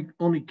the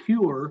only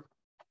cure,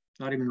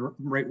 not even the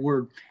right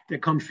word,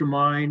 that comes to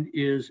mind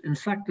is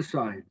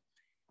insecticide.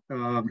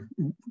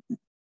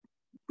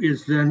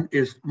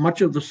 Is much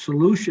of the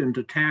solution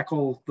to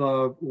tackle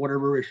the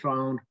whatever is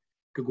found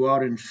to go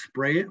out and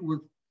spray it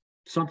with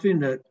something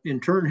that in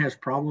turn has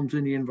problems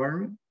in the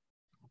environment?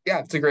 Yeah,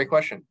 it's a great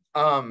question.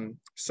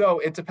 So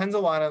it depends a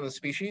lot on the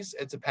species.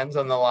 It depends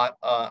on a lot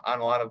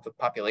of the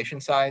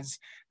population size,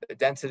 the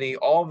density.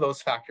 All of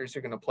those factors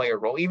are going to play a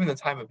role. Even the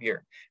time of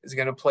year is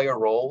going to play a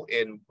role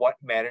in what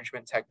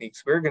management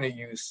techniques we're going to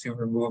use to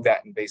remove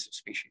that invasive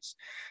species.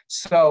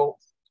 So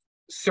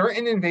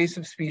certain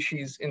invasive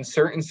species in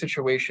certain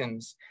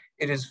situations,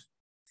 it is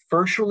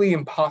virtually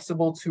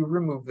impossible to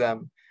remove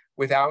them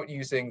without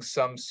using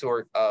some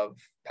sort of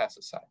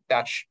pesticide.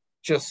 That's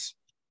just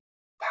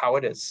how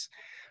it is.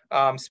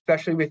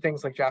 Especially with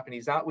things like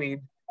Japanese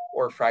knotweed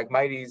or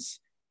Phragmites,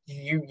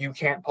 you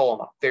can't pull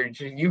them up.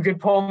 You could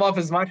pull them up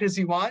as much as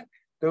you want.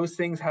 Those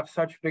things have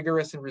such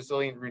vigorous and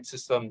resilient root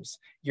systems,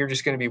 you're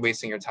just going to be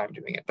wasting your time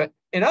doing it. But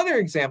in other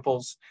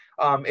examples,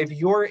 if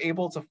you're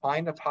able to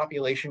find a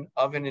population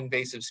of an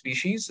invasive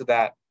species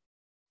that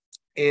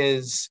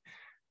is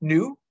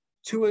new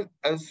to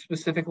a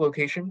specific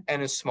location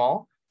and is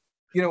small,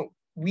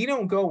 we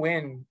don't go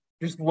in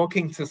just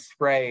looking to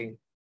spray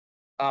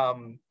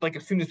like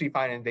as soon as we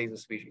find an invasive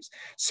species.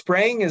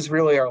 Spraying is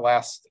really our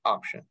last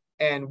option.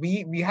 And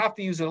we have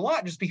to use it a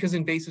lot just because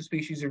invasive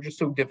species are just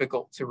so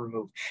difficult to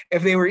remove.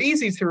 If they were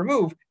easy to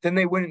remove, then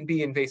they wouldn't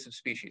be invasive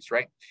species,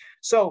 right?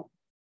 So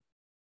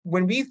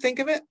when we think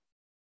of it,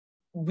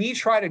 we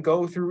try to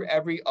go through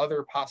every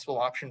other possible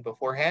option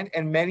beforehand.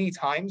 And many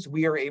times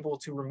we are able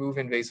to remove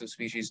invasive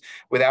species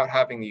without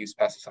having to use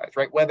pesticides,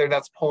 right? Whether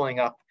that's pulling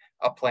up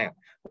a plant,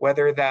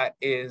 whether that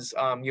is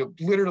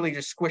literally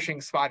just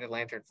squishing spotted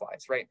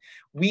lanternflies, right?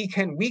 We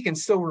can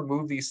still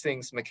remove these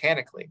things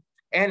mechanically.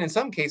 And in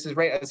some cases,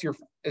 right, as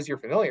you're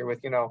familiar with,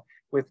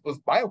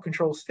 with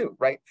biocontrols too,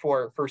 right,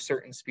 for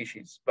certain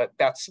species, but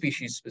that's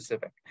species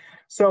specific.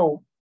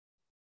 So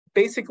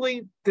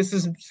basically, this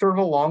is sort of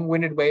a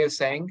long-winded way of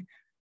saying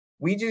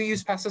we do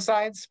use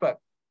pesticides, but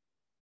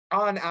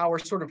on our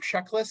sort of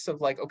checklist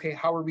of like, okay,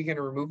 how are we going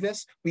to remove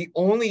this? We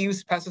only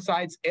use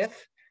pesticides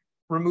if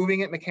removing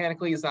it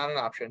mechanically is not an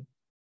option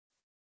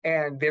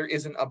and there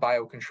isn't a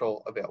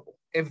biocontrol available.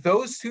 If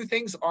those two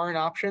things aren't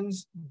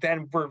options,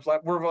 then we're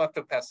left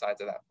with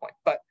pesticides at that point.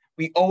 But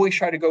we always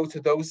try to go to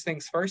those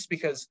things first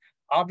because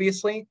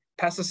obviously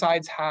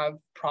pesticides have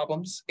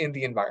problems in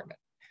the environment.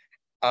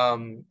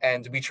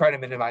 And we try to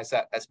minimize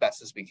that as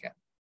best as we can.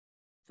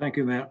 Thank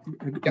you, Matt.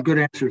 Yep. Good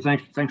answer.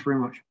 Thanks very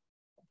much.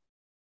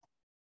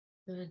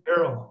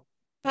 Carol.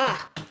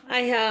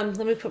 Let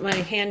me put my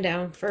hand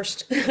down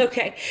first.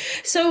 Okay.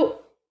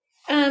 So,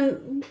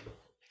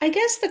 I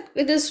guess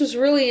this was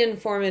really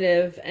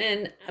informative.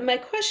 And my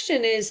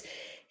question is,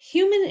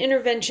 human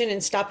intervention in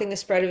stopping the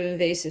spread of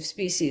invasive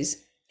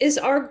species is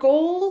our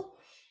goal.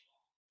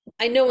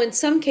 I know in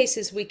some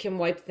cases we can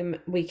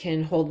we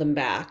can hold them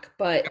back,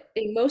 but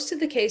in most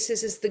of the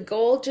cases is the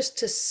goal just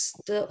to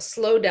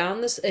slow down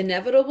this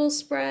inevitable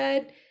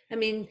spread. I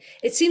mean,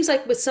 it seems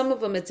like with some of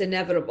them it's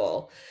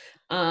inevitable.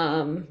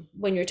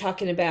 When you're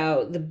talking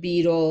about the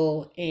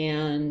beetle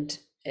and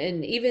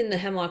even the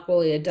hemlock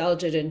woolly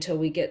adelgid until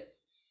we get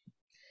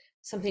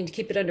something to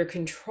keep it under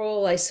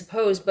control, I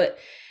suppose. But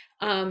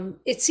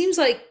it seems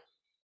like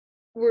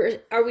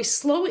are we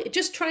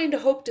just trying to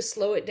hope to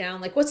slow it down?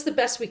 Like, what's the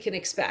best we can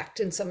expect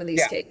in some of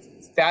these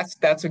cases?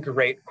 That's a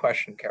great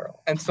question,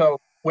 Carol. And so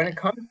when it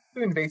comes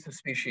to invasive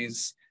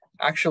species,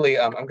 actually,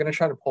 I'm going to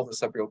try to pull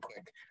this up real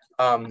quick.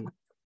 Our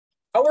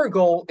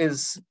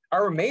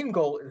main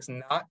goal is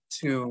not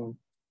to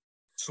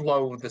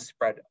slow the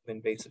spread of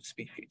invasive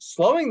species.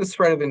 Slowing the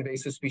spread of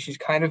invasive species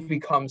kind of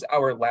becomes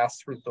our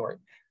last resort.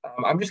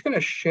 I'm just going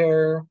to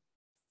share,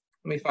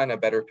 let me find a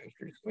better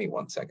picture. Just give me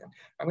 1 second.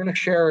 I'm going to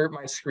share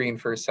my screen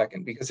for a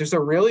second because there's a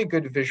really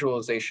good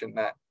visualization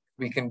that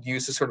we can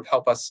use to sort of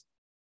help us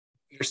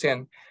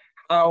understand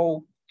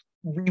how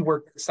we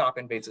work to stop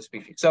invasive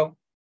species. So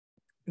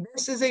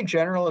this is a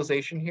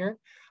generalization here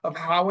of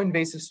how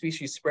invasive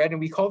species spread, and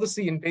we call this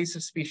the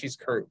invasive species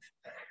curve.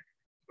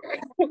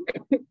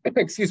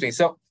 Excuse me.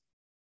 So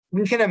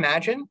we can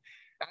imagine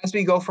as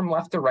we go from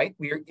left to right,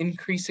 we are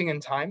increasing in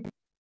time.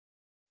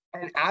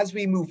 And as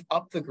we move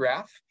up the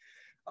graph,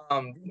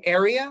 the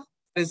area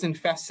that is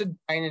infested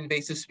by an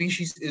invasive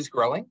species is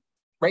growing,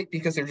 right?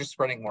 Because they're just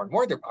spreading more and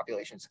more, their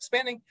population is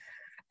expanding.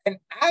 And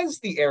as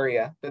the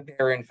area that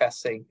they're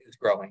infesting is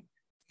growing,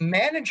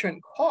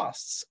 management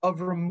costs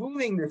of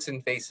removing this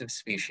invasive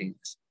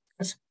species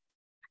is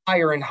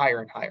higher and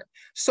higher and higher.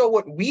 So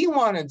what we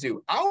want to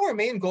do, our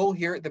main goal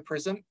here at the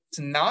Prism is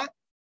not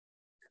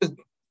to,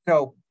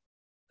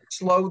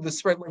 slow the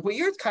spread. Like what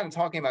you're kind of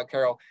talking about,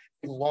 Carol,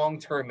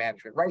 long-term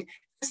management, right?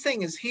 This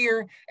thing is here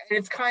and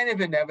it's kind of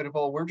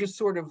inevitable. We're just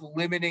sort of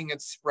limiting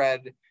its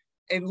spread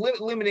and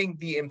limiting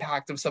the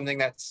impact of something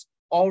that's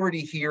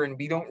already here and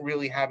we don't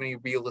really have any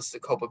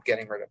realistic hope of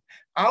getting rid of.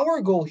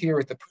 Our goal here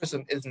at the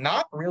Prism is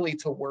not really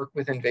to work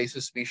with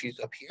invasive species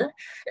up here.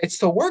 It's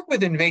to work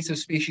with invasive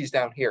species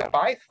down here.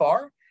 By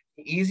far,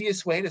 the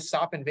easiest way to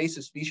stop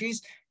invasive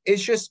species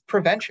is just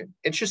prevention.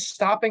 It's just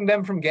stopping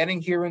them from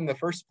getting here in the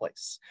first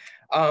place.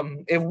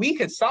 If we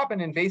could stop an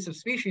invasive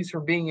species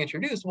from being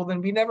introduced, well,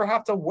 then we never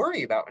have to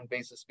worry about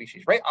invasive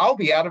species, right? I'll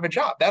be out of a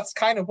job. That's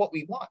kind of what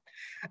we want.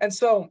 And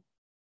so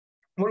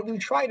what we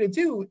try to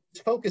do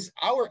is focus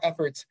our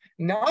efforts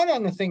not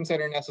on the things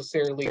that are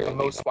necessarily the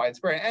most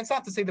widespread. And it's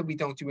not to say that we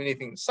don't do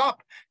anything to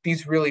stop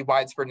these really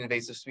widespread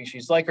invasive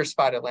species, like our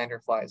spotted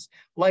lanternflies,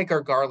 like our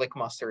garlic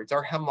mustards,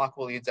 our hemlock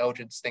woolly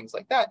adelgids, things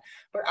like that.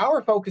 But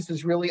our focus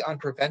is really on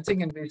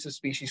preventing invasive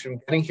species from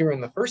getting here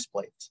in the first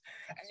place.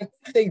 And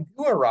if they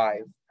do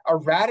arrive,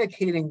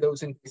 eradicating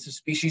those invasive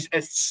species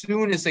as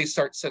soon as they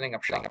start setting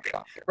up shop,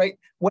 right?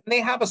 When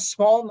they have a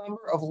small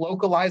number of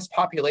localized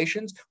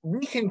populations,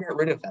 we can get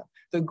rid of them.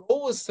 The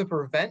goal is to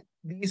prevent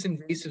these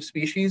invasive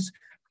species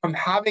from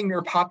having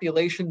their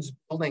populations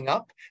building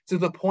up to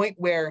the point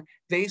where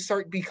they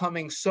start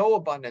becoming so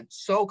abundant,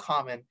 so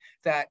common,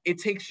 that it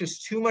takes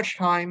just too much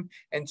time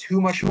and too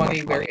much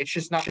money where it's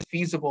just not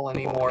feasible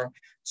anymore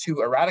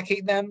to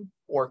eradicate them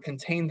or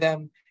contain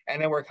them.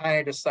 And then we're kind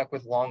of just stuck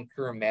with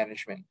long-term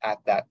management at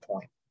that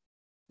point.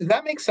 Does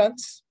that make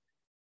sense?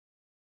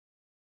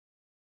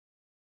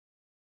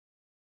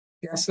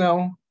 Yes,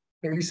 no,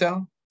 maybe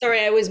so.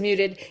 Sorry, I was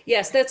muted.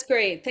 Yes, that's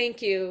great.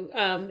 Thank you.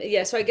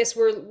 Yeah, so I guess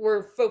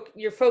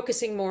you're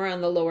focusing more on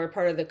the lower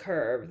part of the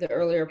curve, the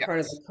earlier part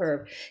of the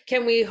curve.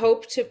 Can we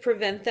hope to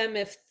prevent them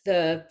if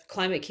the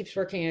climate keeps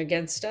working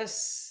against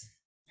us?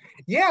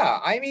 Yeah,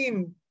 I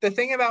mean, the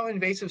thing about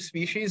invasive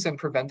species and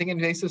preventing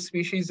invasive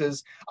species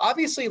is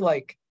obviously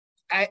like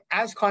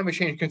as climate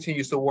change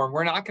continues to warm,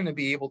 we're not going to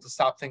be able to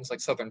stop things like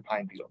southern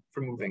pine beetle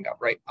from moving up,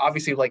 right?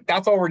 Obviously, like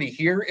that's already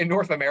here in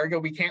North America.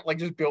 We can't like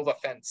just build a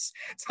fence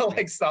to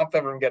like stop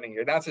them from getting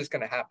here. That's just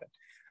going to happen.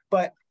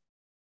 But,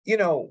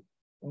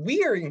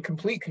 we are in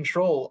complete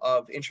control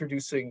of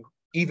introducing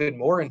even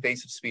more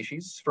invasive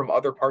species from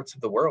other parts of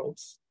the world,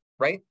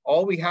 right?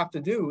 All we have to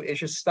do is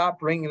just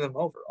stop bringing them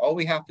over. All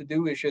we have to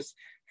do is just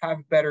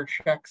have better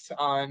checks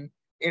on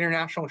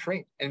international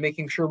trade and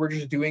making sure we're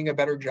just doing a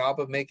better job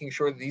of making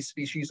sure that these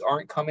species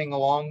aren't coming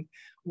along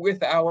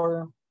with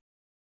our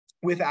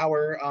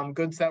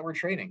goods that we're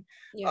trading.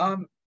 Yeah.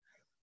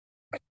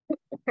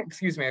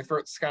 Excuse me, my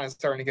throat's kind of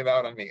starting to give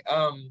out on me.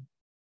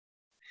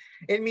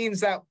 It means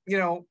that, you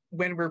know,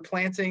 when we're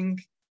planting,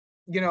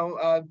 you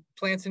know,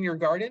 plants in your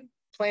garden,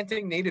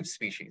 planting native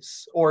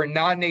species or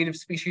non-native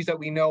species that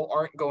we know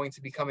aren't going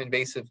to become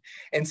invasive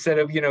instead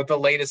of, you know, the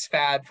latest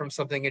fad from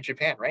something in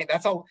Japan, right?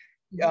 That's how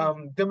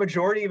the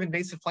majority of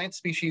invasive plant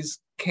species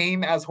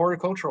came as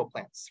horticultural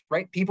plants,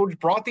 right? People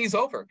brought these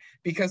over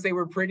because they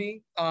were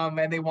pretty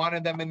and they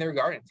wanted them in their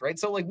gardens, right?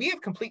 So like we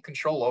have complete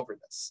control over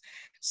this.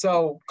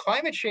 So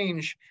climate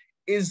change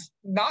is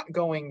not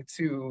going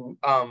to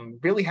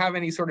really have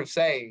any sort of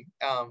say.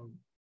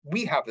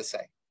 We have the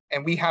say,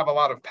 and we have a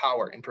lot of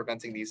power in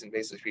preventing these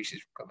invasive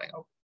species from coming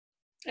over.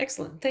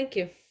 Excellent. Thank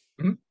you.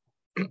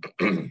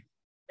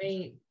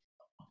 Great.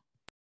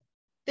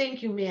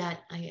 Thank you,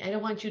 Matt. I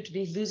don't want you to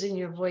be losing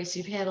your voice.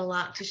 You've had a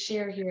lot to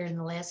share here in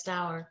the last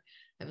hour.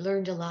 I've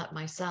learned a lot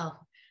myself,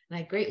 and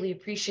I greatly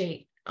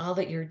appreciate all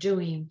that you're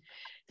doing.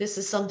 This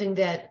is something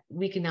that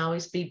we can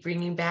always be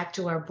bringing back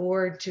to our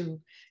board to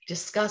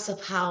discuss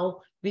of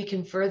how we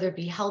can further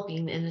be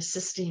helping and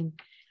assisting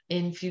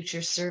in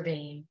future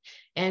surveying.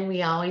 And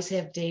we always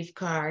have Dave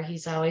Carr.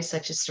 He's always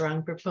such a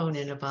strong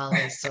proponent of all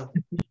this. So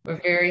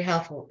we're very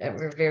helpful.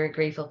 We're very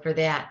grateful for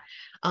that.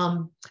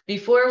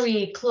 Before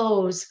we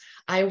close,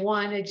 I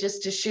wanted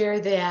just to share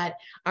that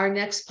our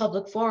next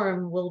public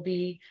forum will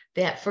be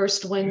that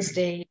first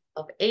Wednesday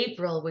of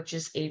April, which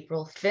is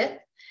April 5th.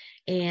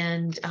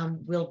 And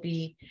we'll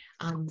be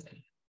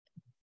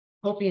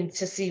hoping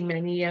to see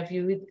many of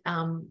you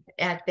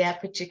at that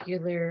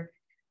particular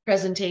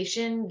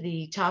presentation.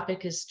 The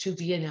topic is to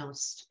be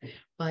announced,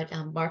 but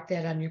mark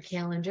that on your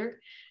calendar.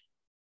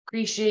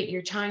 Appreciate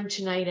your time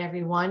tonight,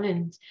 everyone,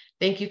 and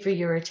thank you for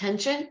your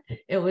attention.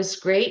 It was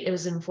great. It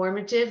was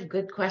informative,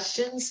 good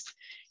questions.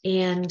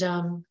 And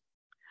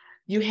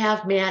you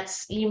have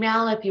Matt's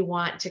email if you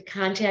want to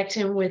contact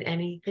him with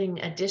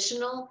anything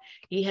additional.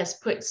 He has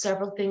put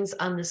several things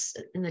on this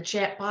in the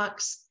chat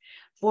box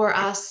for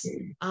us.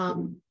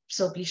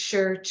 So be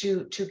sure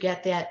to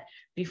get that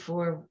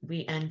before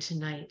we end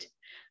tonight.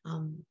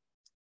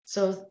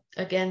 So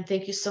again,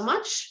 thank you so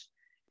much.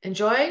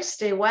 Enjoy,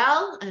 stay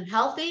well and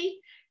healthy.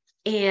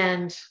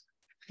 And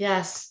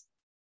yes,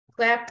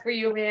 clap for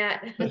you,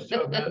 Matt. Nice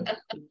job, Matt.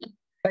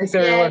 Thanks,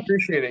 everyone. Yay.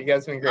 Appreciate it. You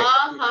guys have been great.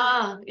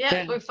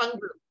 Yeah, we're a fun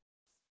group.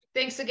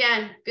 Thanks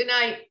again. Good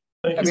night.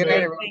 Thank Have a you, good night,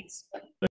 Matt. everyone. Thanks.